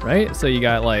 Right? So you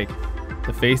got like.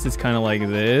 The face is kind of like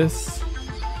this.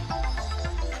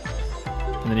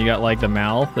 And then you got like the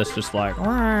mouth that's just like,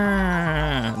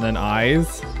 and then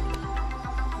eyes.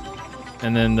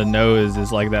 And then the nose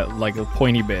is like that, like a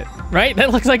pointy bit, right?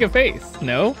 That looks like a face,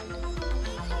 no?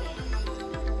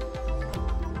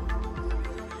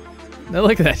 Now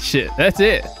look at that shit, that's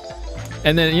it.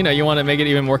 And then, you know, you want to make it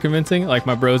even more convincing? Like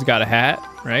my bro's got a hat,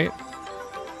 right?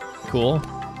 Cool.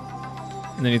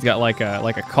 And then he's got like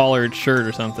a collared shirt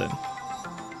or something.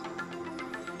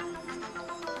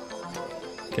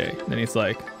 Okay, then he's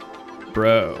like,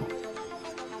 bro.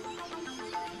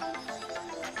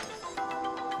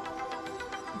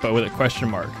 But with a question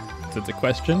mark. So it's a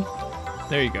question.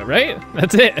 There you go, right?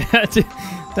 That's it. That's it.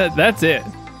 That's it.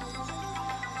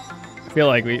 I feel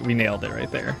like we nailed it right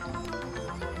there.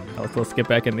 Let's get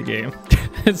back in the game.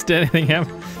 Instead anything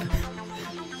happen.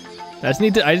 I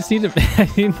need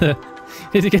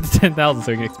to get to 10,000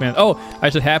 so we can expand. Oh, I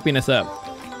should happiness up.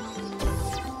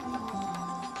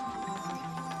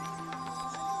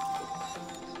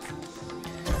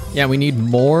 Yeah, we need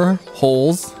more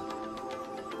holes.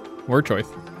 Word choice.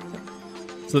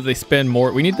 So that they spend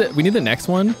more. We need the next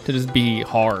one to just be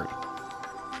hard.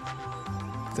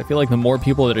 'Cause I feel like the more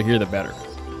people that are here, the better.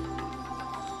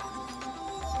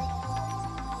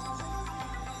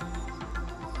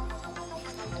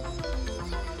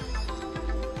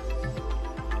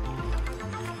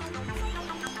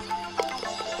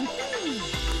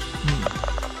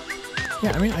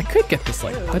 Yeah, I mean, I could get this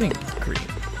like putting green.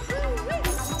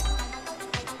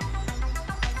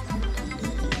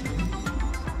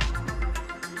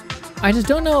 I just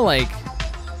don't know like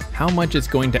how much it's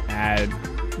going to add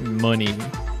money,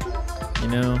 you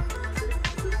know?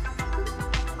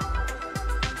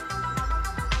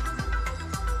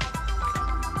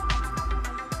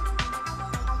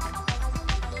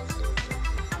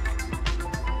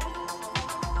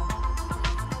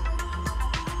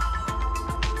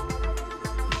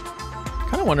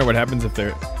 Kind of wonder what happens if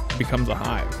there becomes a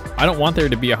hive. I don't want there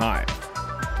to be a hive,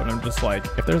 but I'm just like,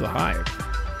 if there's a hive,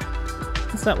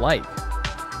 what's that like?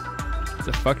 Is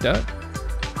it fucked up?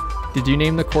 Did you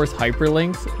name the course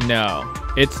Hyperlinks? No.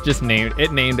 It's just named,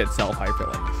 it named itself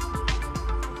Hyperlinks.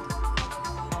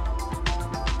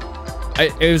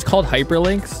 It was called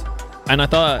Hyperlinks, and I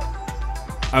thought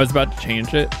I was about to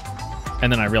change it,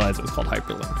 and then I realized it was called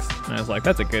Hyperlinks, and I was like,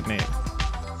 that's a good name.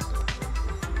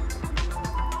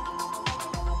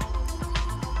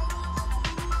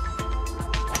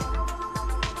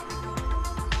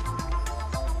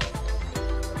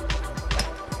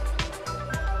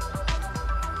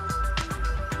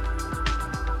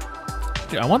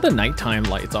 Dude, I want the nighttime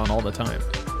lights on all the time.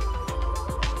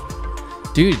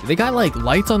 Dude, they got like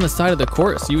lights on the side of the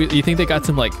course. You think they got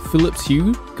some like Philips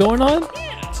Hue going on?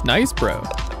 Yeah. It's nice, bro.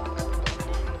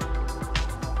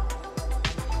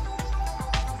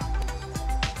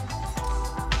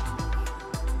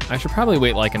 I should probably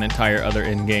wait like an entire other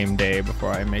in-game day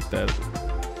before I make the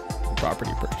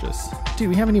property purchase. Dude,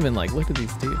 we haven't even like looked at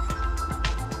these, dude.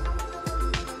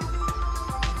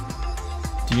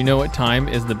 Do you know what time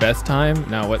is the best time?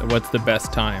 No, what's the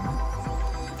best time?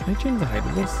 Can I change the height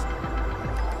of this?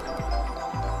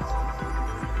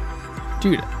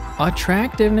 Dude,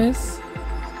 attractiveness.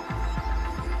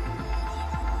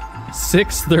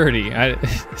 6:30.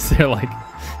 Is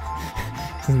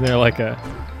there like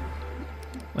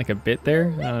a bit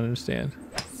there? I don't understand.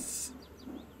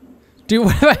 Dude,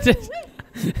 what if I just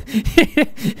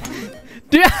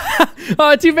dude,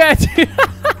 oh, too bad, dude.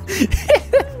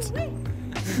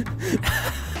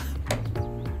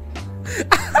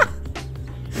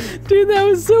 Dude, that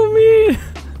was so mean.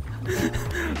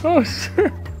 Oh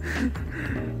shit.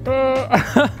 Oh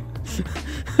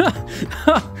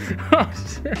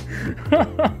shit.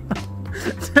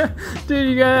 Dude,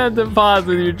 you gotta have to pause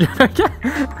with your joke.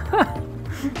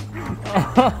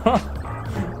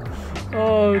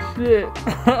 Oh shit.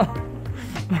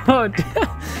 Oh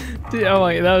dude, oh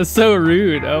my, that was so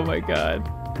rude. Oh my god.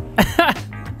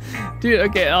 Dude,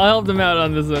 okay, I'll help them out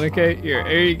on this one, okay? Here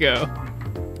you go.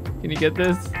 Can you get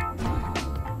this?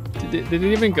 Did it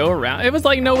even go around? It was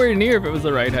like nowhere near if it was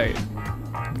the right height.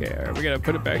 Okay, all right, we gotta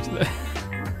put it back to the...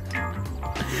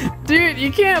 Dude, you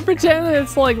can't pretend that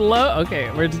it's like low. Okay,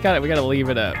 we gotta leave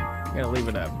it up. We gotta leave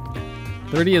it up.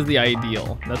 30 is the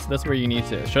ideal. That's where you need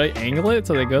to. Should I angle it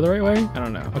so they go the right way? I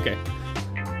don't know. Okay.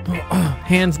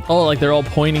 Hands, oh, like they're all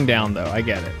pointing down though. I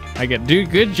get it. Dude,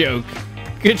 good joke.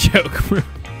 Good joke, bro.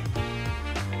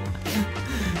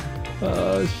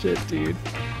 Oh shit, dude.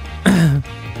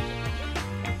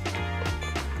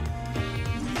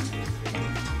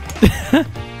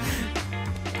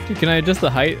 Dude, can I adjust the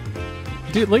height?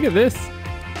 Dude, look at this.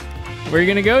 Where are you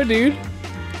gonna go, dude?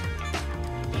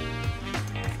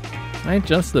 Can I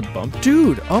adjust the bump?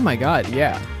 Dude, oh my god,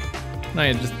 yeah. Can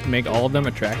I just make all of them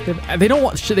attractive? They don't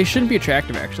want, they shouldn't be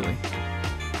attractive actually.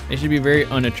 They should be very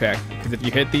unattractive, because if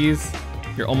you hit these,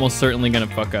 you're almost certainly gonna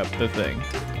fuck up the thing.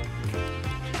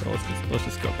 So let's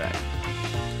just go back.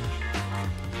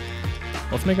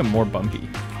 Let's make them more bumpy.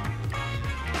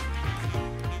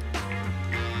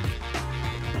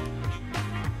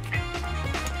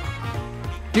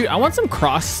 Dude, I want some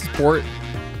cross-sport,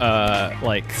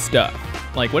 like, stuff.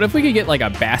 Like, what if we could get, like, a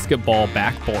basketball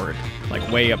backboard, like,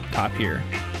 way up top here?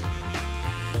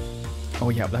 Oh,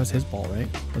 yeah, that was his ball, right?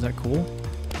 Was that cool?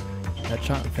 That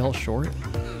shot fell short?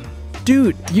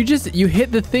 Dude, you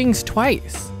hit the things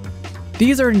twice.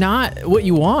 These are not what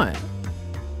you want.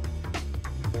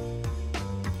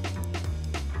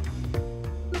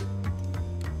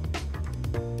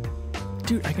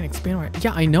 Dude, I can expand my...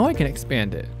 Yeah, I know I can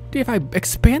expand it. Dude, if I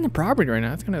expand the property right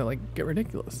now, it's gonna like get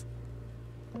ridiculous.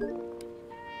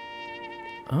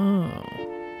 Oh.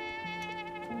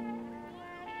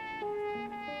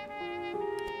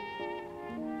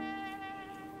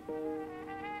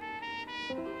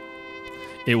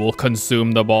 It will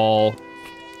consume the ball.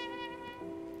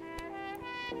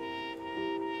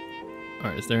 All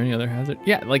right, is there any other hazard?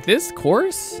 Yeah, like this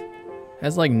course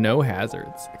has like no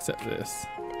hazards except this.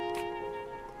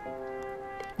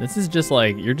 This is just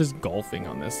like, you're just golfing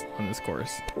on this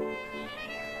course.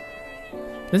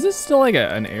 This is still like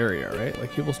an area, right?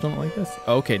 Like people still don't like this?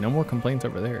 Oh, okay, no more complaints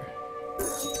over there.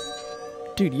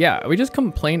 Dude, yeah, we just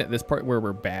complain at this part where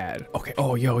we're bad. Okay,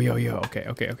 oh, yo,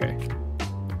 okay.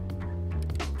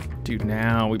 Dude,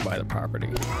 now we buy the property.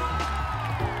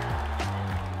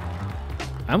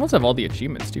 I almost have all the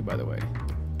achievements too, by the way.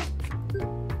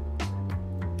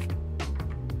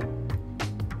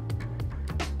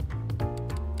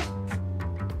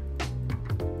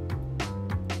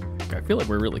 I feel like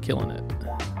we're really killing it.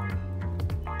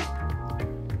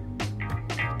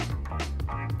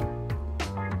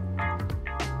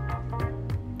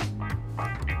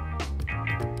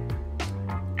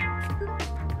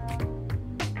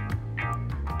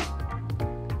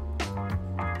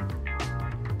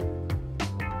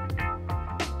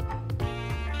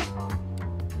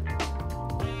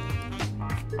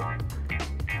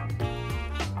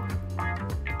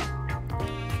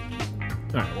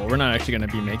 All right, well, we're not actually going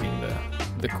to be making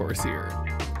the course here.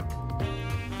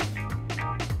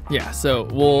 Yeah, so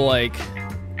we'll like...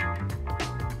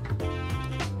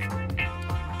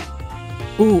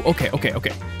 Ooh, okay.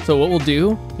 So what we'll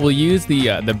do, we'll use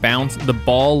the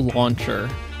ball launcher.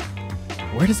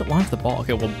 Where does it launch the ball?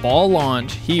 Okay, well, ball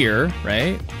launch here,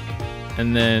 right?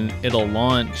 And then it'll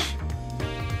launch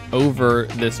over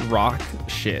this rock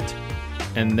shit.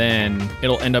 And then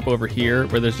it'll end up over here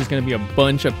where there's just gonna be a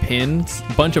bunch of pins,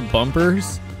 a bunch of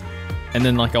bumpers, and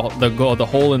then like the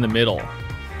hole in the middle.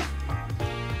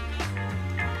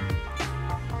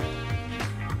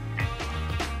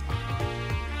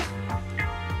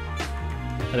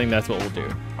 I think that's what we'll do.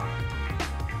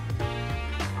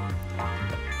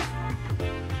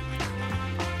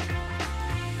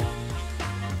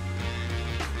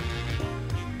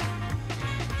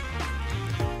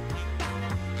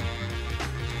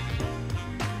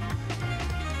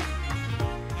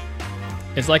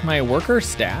 It's like my worker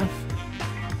staff,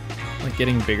 like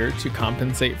getting bigger to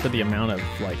compensate for the amount of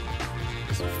like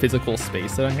physical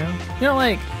space that I have. You know,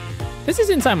 like this is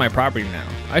inside my property now.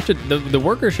 The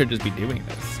worker should just be doing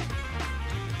this.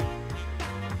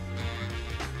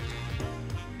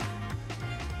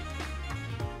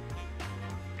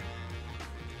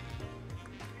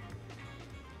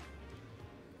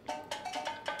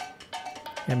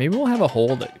 Yeah, maybe we'll have a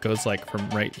hole that goes like from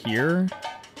right here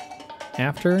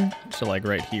after to like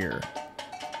right here.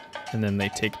 And then they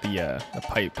take the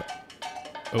pipe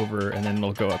over and then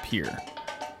they'll go up here.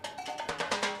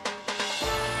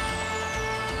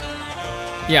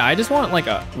 Yeah, I just want like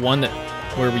a one that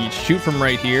where we shoot from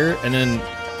right here and then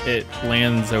it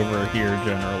lands over here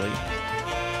generally.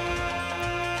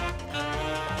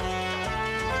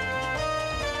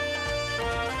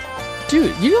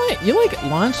 Dude, you like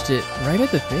launched it right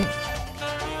at the thing.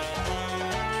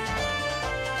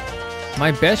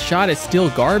 My best shot is still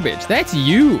garbage. That's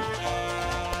you.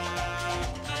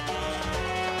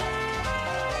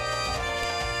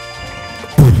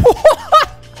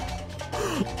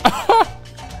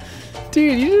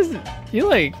 Dude, you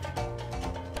like,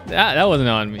 that wasn't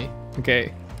on me,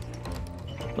 okay?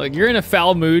 Like, you're in a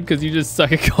foul mood because you just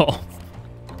suck at golf.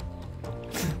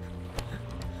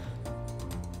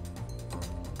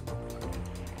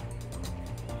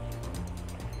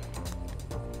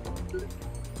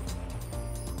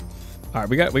 All right,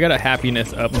 we got a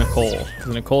happiness up Nicole,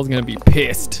 because Nicole's gonna be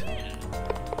pissed.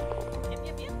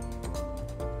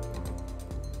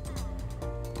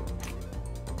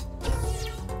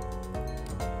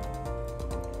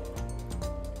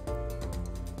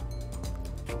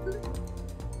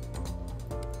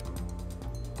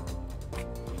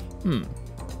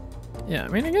 Yeah, I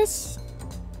mean, I guess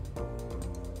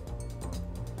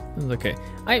it's okay.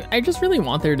 I just really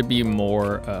want there to be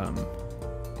more.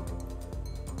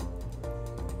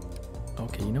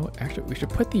 Okay, you know what? Actually, we should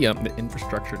put the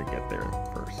infrastructure to get there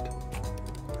first.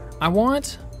 I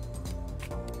want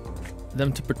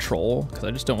them to patrol because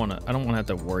I just don't want to. I don't want to have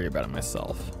to worry about it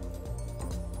myself.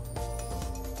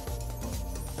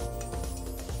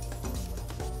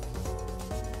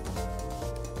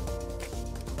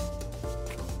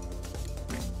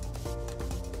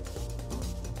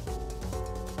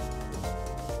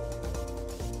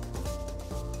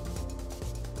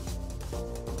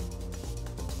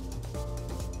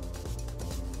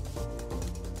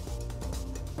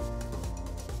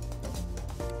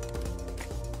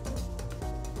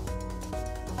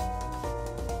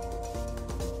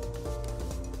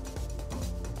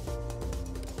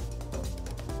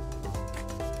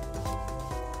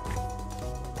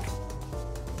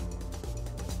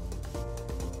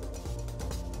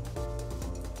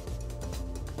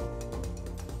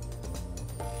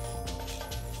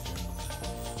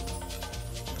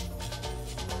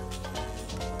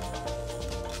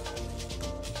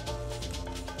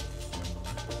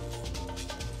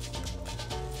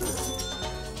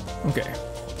 Okay.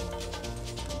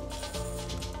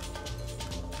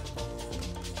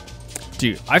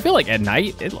 Dude, I feel like at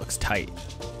night, it looks tight.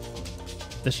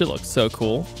 This shit looks so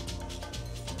cool.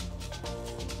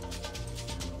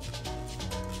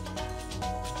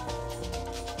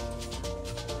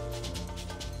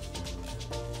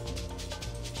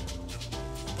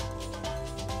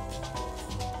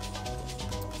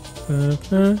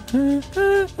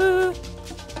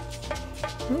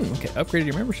 Okay, upgraded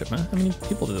your membership, huh? How many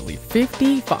people did it leave?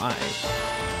 55.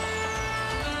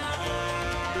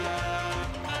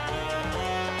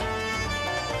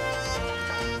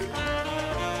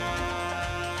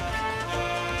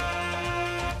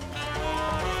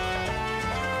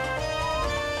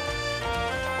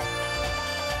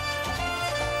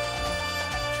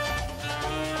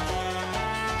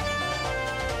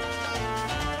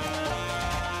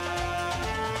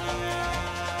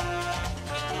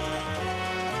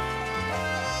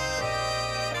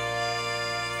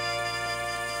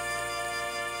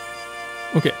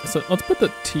 Okay, so let's put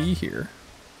the T here.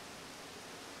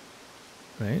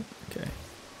 Right? Okay.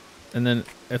 And then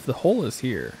if the hole is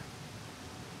here.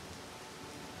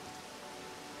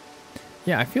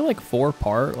 Yeah, I feel like 4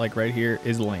 par, like right here,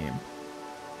 is lame.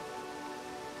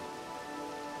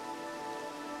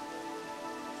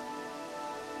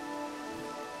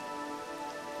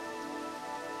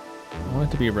 I want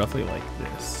it to be roughly like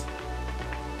this.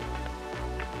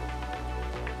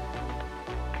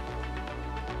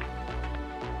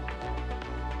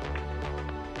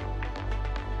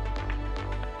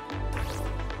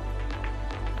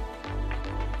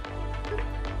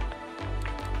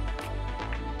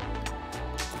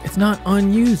 It's not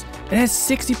unused. It has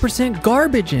 60%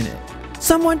 garbage in it.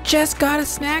 Someone just got a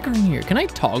snacker in here. Can I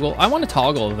toggle? I want to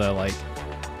toggle the like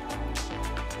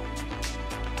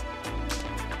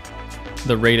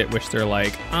the rate at which they're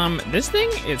like, this thing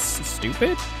is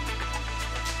stupid.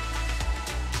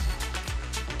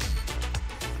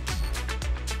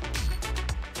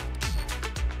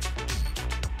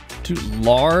 To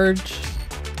large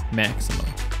maximum.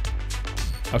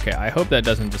 Okay, I hope that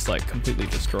doesn't just like completely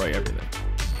destroy everything.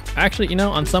 Actually, you know,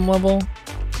 on some level,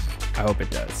 I hope it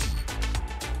does.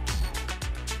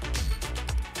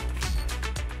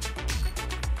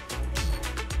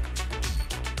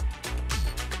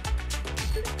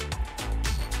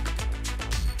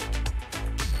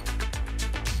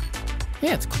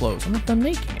 Yeah, it's close. I'm not done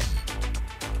making it.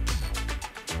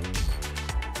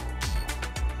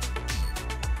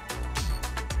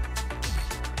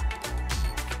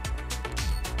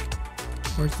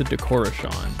 Where's the decoration?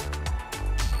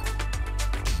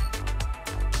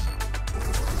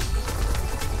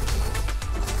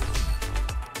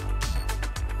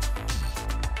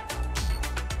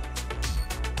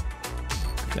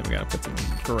 Then we gotta put some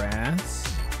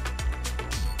grass,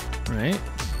 right?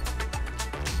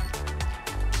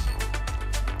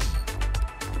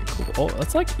 Okay, cool. Oh,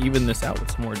 let's like even this out with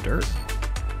some more dirt.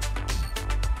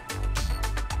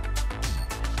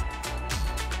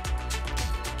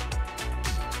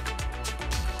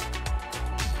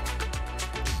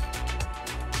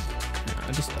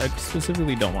 I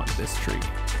specifically don't want this tree.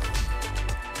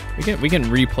 We can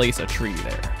replace a tree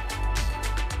there.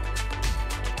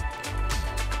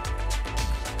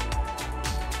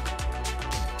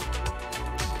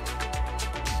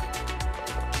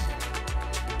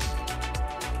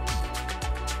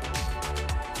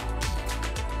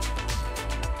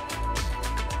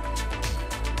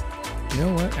 You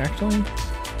know what, actually?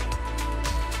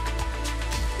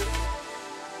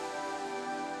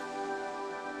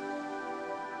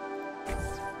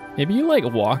 Maybe you like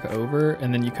walk over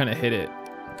and then you kind of hit it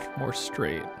more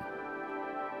straight.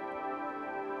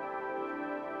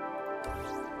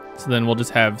 So then we'll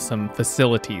just have some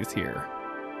facilities here.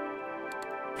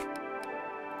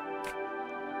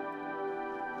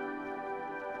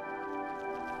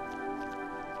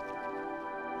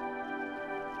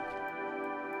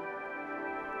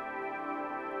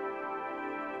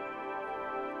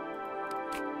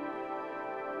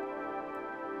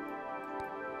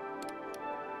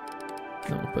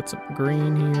 Then we'll put some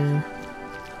green here.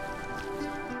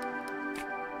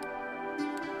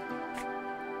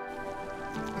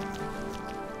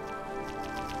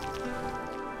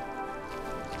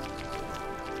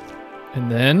 And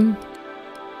then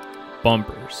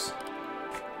bumpers.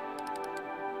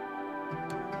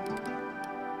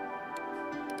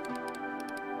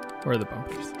 Where are the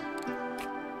bumpers?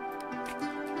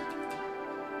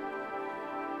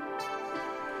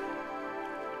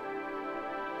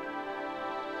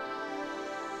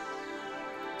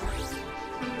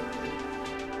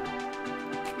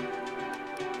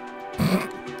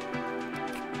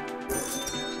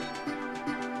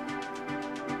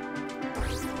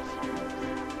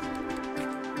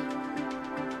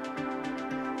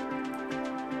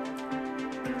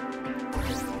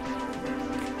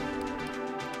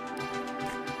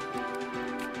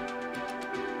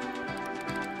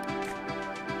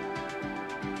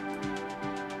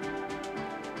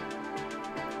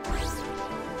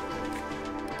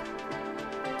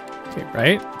 Okay,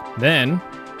 right? Then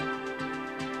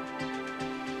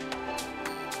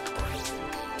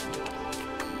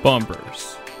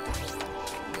bumpers.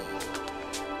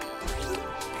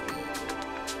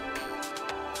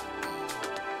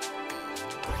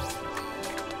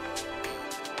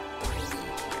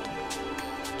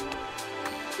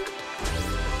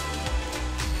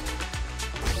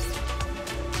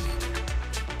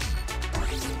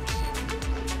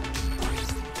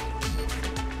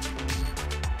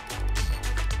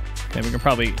 And we can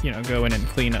probably, you know, go in and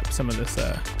clean up some of this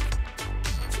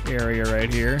area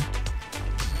right here.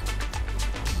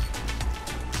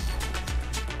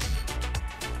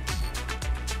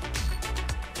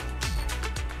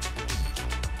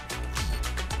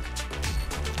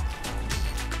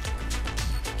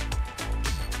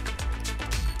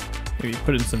 Maybe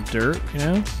put in some dirt, you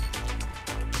know?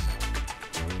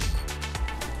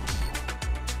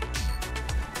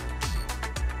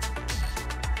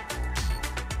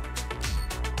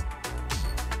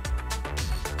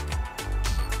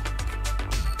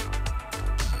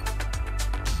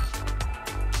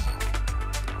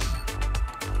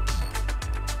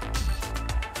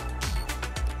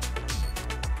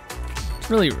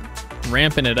 Really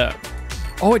ramping it up.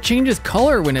 Oh, it changes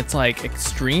color when it's like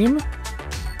extreme.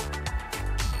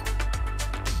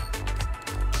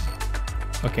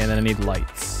 Okay, and then I need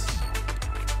lights.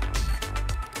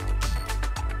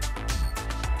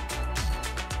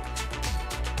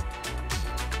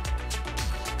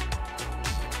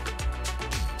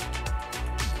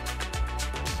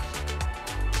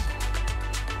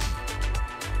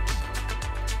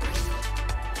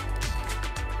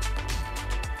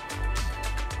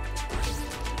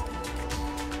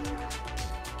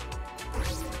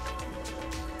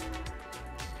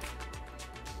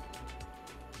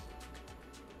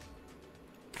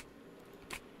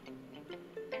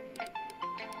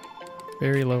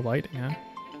 Very low lighting, huh?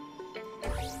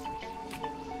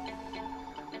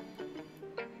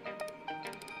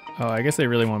 Oh, I guess they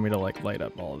really want me to like light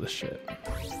up all of this shit.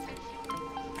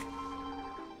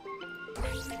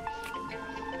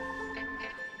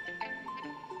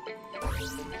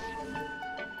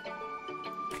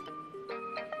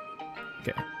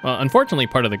 Okay. Well, unfortunately,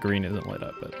 part of the green isn't lit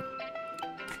up, but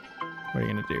what are you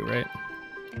gonna do, right?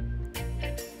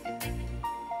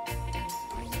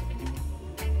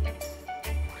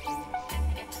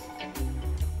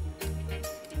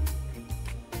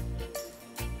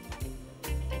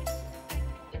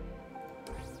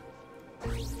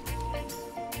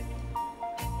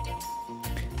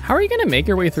 How are you gonna make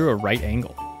your way through a right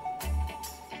angle?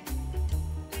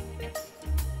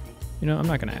 You know, I'm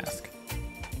not gonna ask.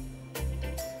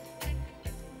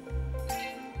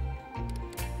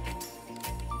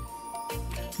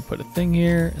 Put a thing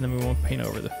here, and then we won't paint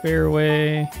over the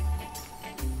fairway.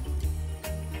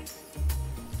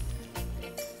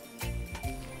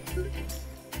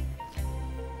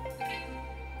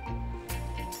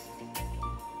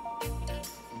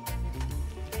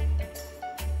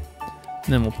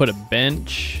 And then we'll put a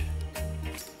bench,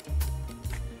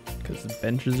 because the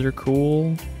benches are cool.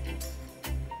 And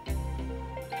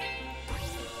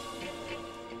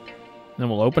then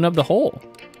we'll open up the hole.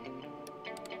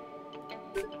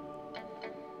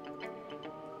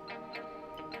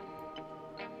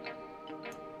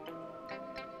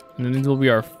 And then these will be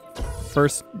our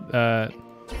first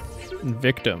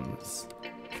victims.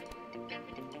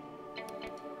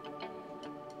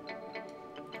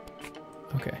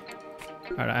 Okay.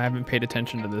 All right, I haven't paid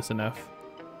attention to this enough.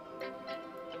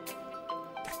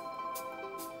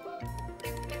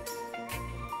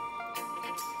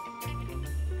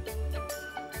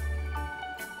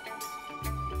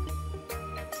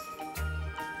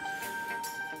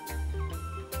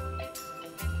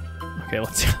 Okay,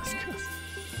 let's see how this goes.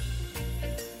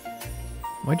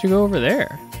 Why'd you go over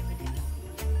there?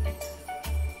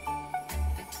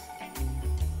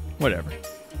 Whatever.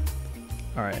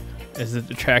 All right. Is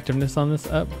the attractiveness on this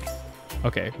up?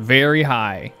 Okay, very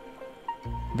high.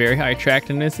 Very high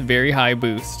attractiveness, very high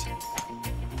boost.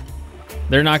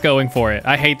 They're not going for it.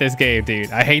 I hate this game,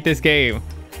 dude. I hate this game.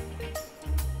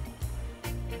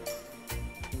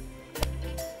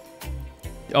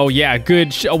 Oh yeah,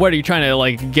 good. What are you trying to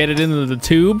like get it into the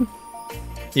tube?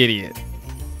 Idiot.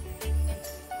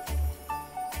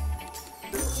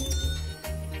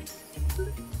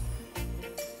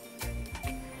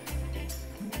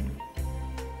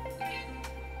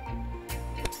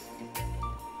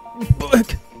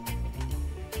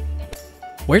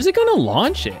 Where's it gonna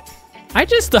launch it? I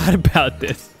just thought about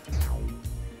this.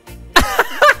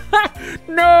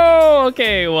 No!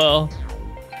 Okay, well,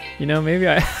 you know, maybe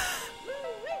I...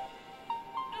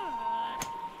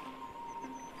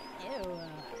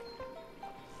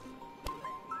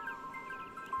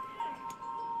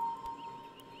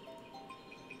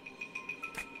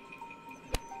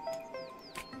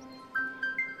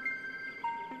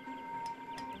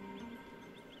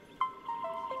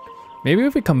 Maybe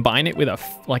if we combine it with a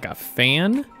like a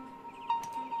fan.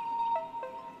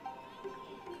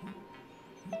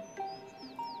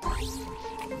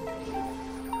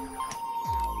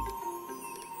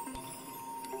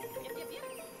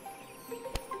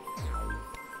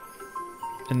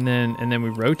 And then we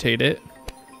rotate it.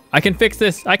 I can fix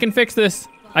this. I can fix this.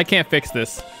 I can't fix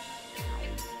this.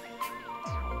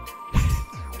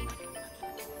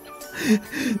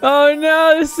 Oh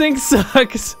no, this thing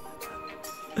sucks.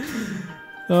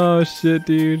 Oh shit,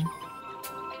 dude.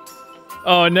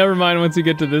 Oh, never mind once you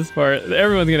get to this part.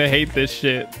 Everyone's gonna hate this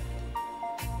shit.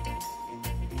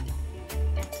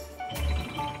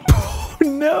 Oh,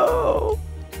 no.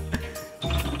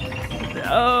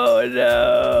 No,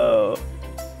 no.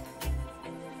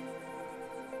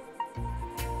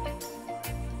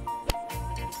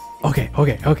 Okay,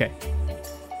 okay, okay.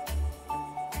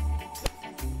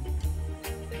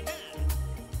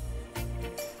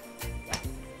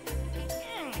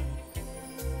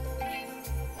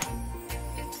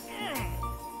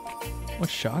 What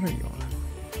shot are you on?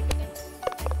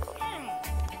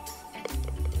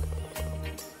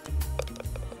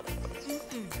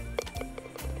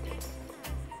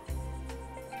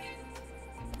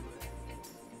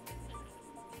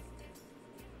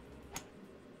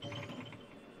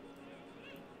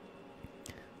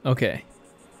 Okay.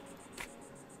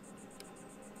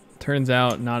 Turns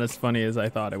out not as funny as I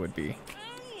thought it would be.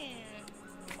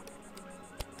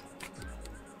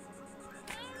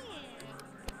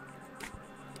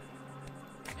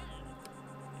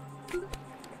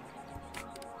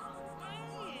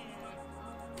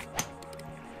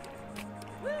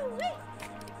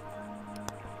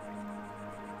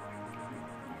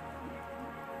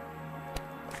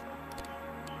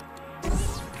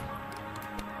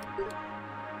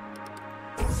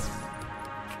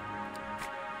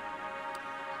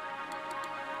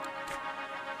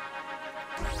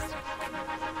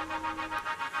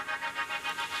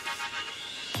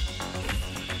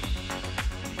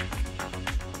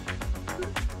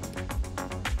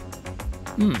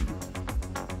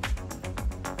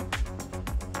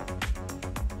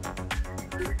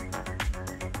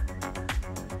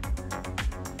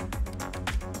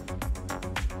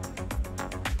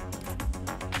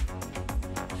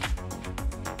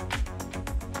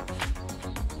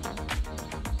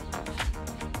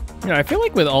 You know, I feel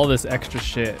like with all this extra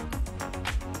shit,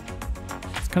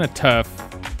 it's kind of tough.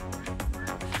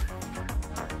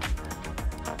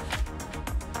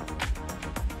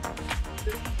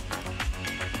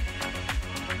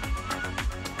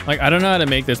 Like, I don't know how to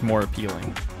make this more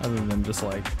appealing, other than just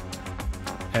like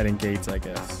adding gates, I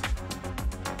guess.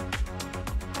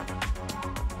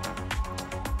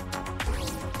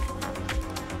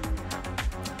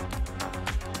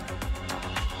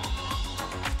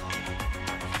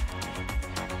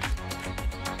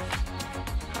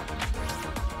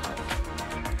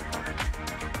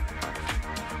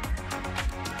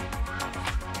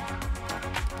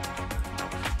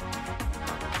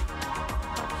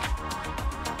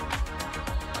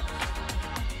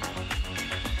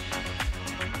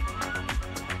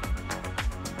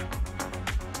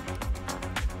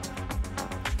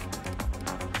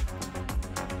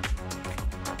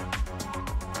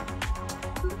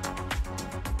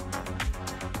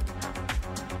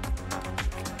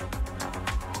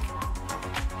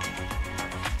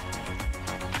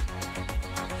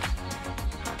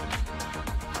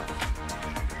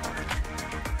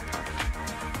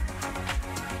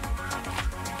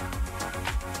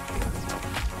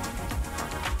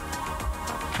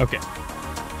 Okay.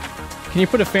 Can you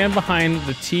put a fan behind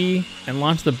the tee and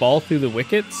launch the ball through the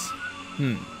wickets?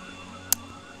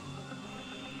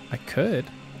 I could.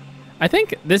 I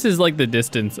think this is like the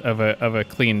distance of a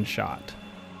clean shot.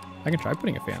 I can try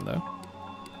putting a fan though.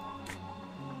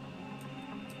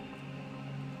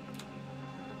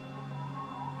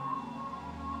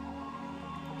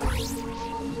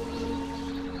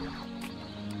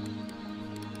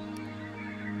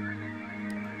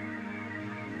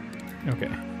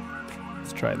 Okay.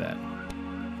 Let's try that.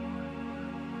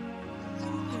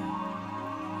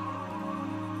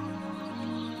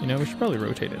 You know, we should probably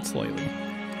rotate it slightly.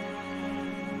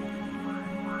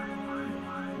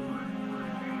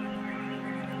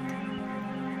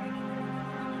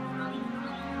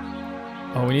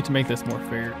 Oh, we need to make this more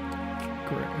fairgraves?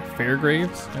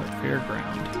 No,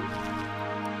 fairground.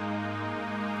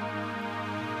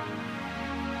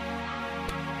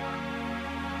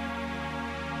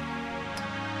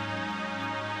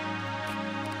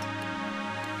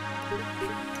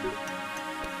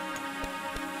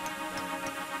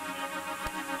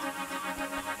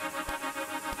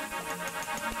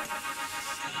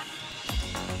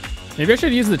 Maybe I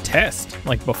should use the test,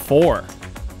 like, before.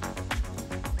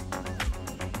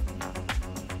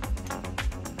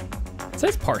 It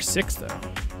says par 6, though.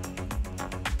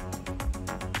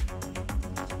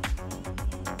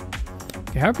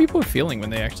 Okay, how are people feeling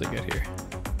when they actually get here?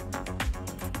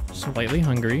 Slightly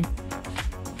hungry.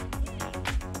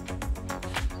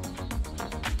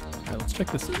 Alright, let's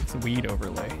check this weed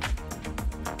overlay.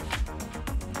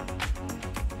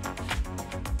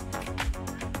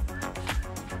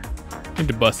 Need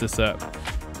to bust this up.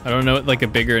 I don't know what like a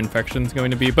bigger infection's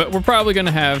going to be, but we're probably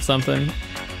gonna have something.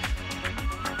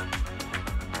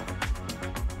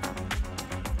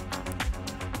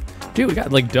 Dude, we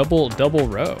got like double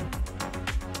row.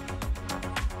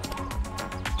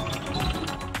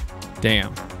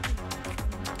 Damn.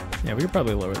 Yeah, we could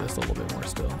probably lower this a little bit more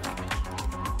still.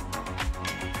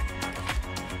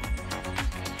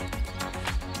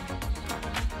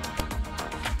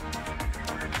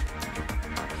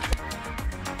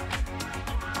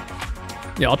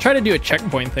 Yeah, I'll try to do a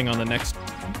checkpoint thing on the next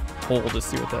hole to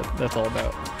see what that's all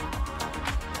about.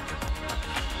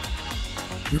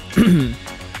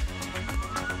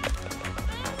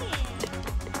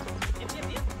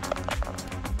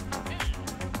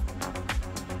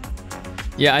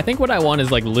 Yeah, I think what I want is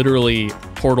like literally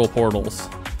portals.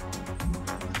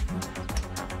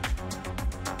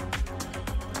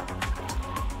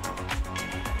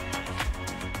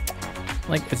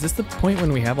 Like, is this the point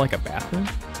when we have like a bathroom?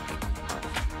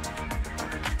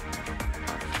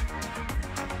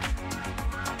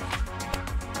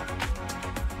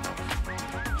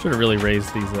 Should have really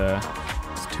raised these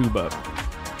this tube up.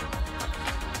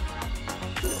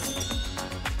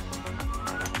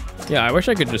 Yeah, I wish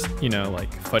I could just, you know,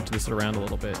 like fudge this around a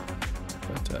little bit,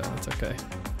 but that's okay.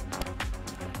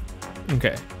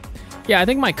 Okay. Yeah, I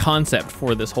think my concept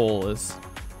for this hole is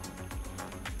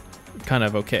kind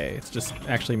of okay. It's just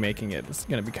actually making it, it's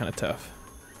gonna be kind of tough.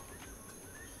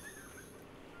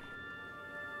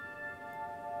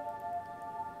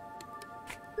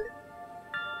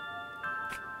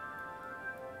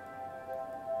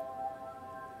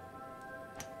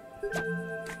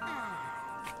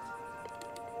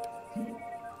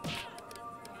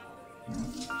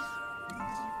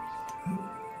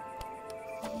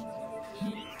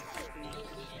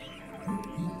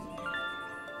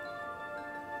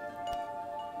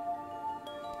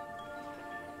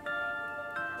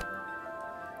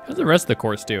 How's the rest of the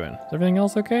course doing? Is everything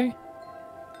else okay?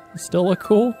 Still look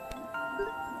cool?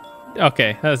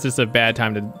 Okay, that was just a bad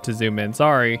time to zoom in.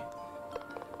 Sorry.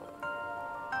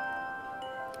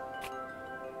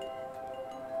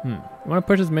 You want to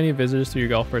push as many visitors through your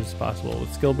golf course as possible.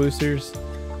 With skill boosters,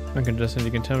 when congested,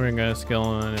 you can turn a skill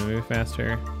on and move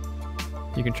faster.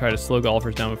 You can try to slow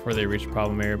golfers down before they reach the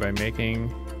problem area by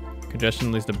making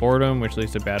congestion leads to boredom, which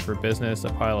leads to bad for business. A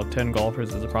pile of 10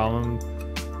 golfers is a problem,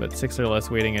 but 6 or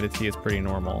less waiting at a tee is pretty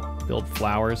normal. Build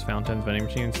flowers, fountains, vending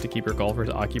machines to keep your golfers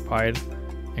occupied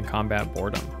and combat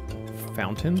boredom.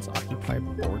 Fountains occupy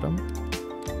boredom?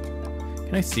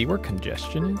 Can I see where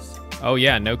congestion is? Oh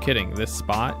yeah, no kidding. This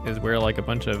spot is where like a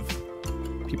bunch of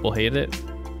people hate it,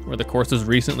 where the course has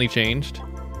recently changed.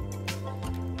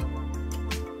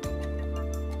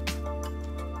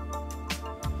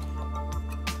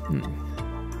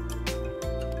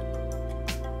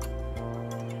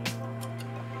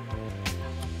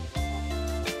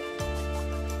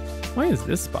 Why is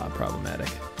this spot problematic?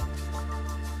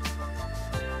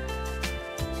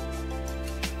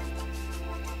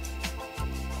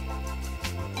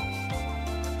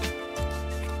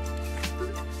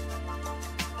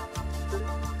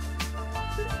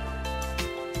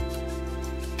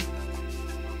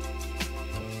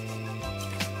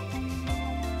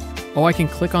 Oh, I can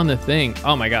click on the thing.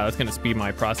 Oh my god, that's gonna speed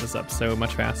my process up so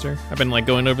much faster. I've been like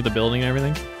going over the building and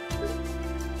everything.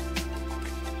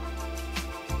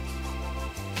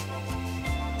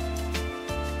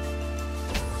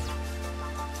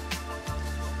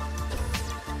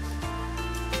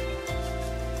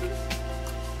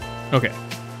 Okay.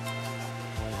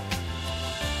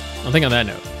 I think on that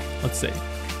note, let's see.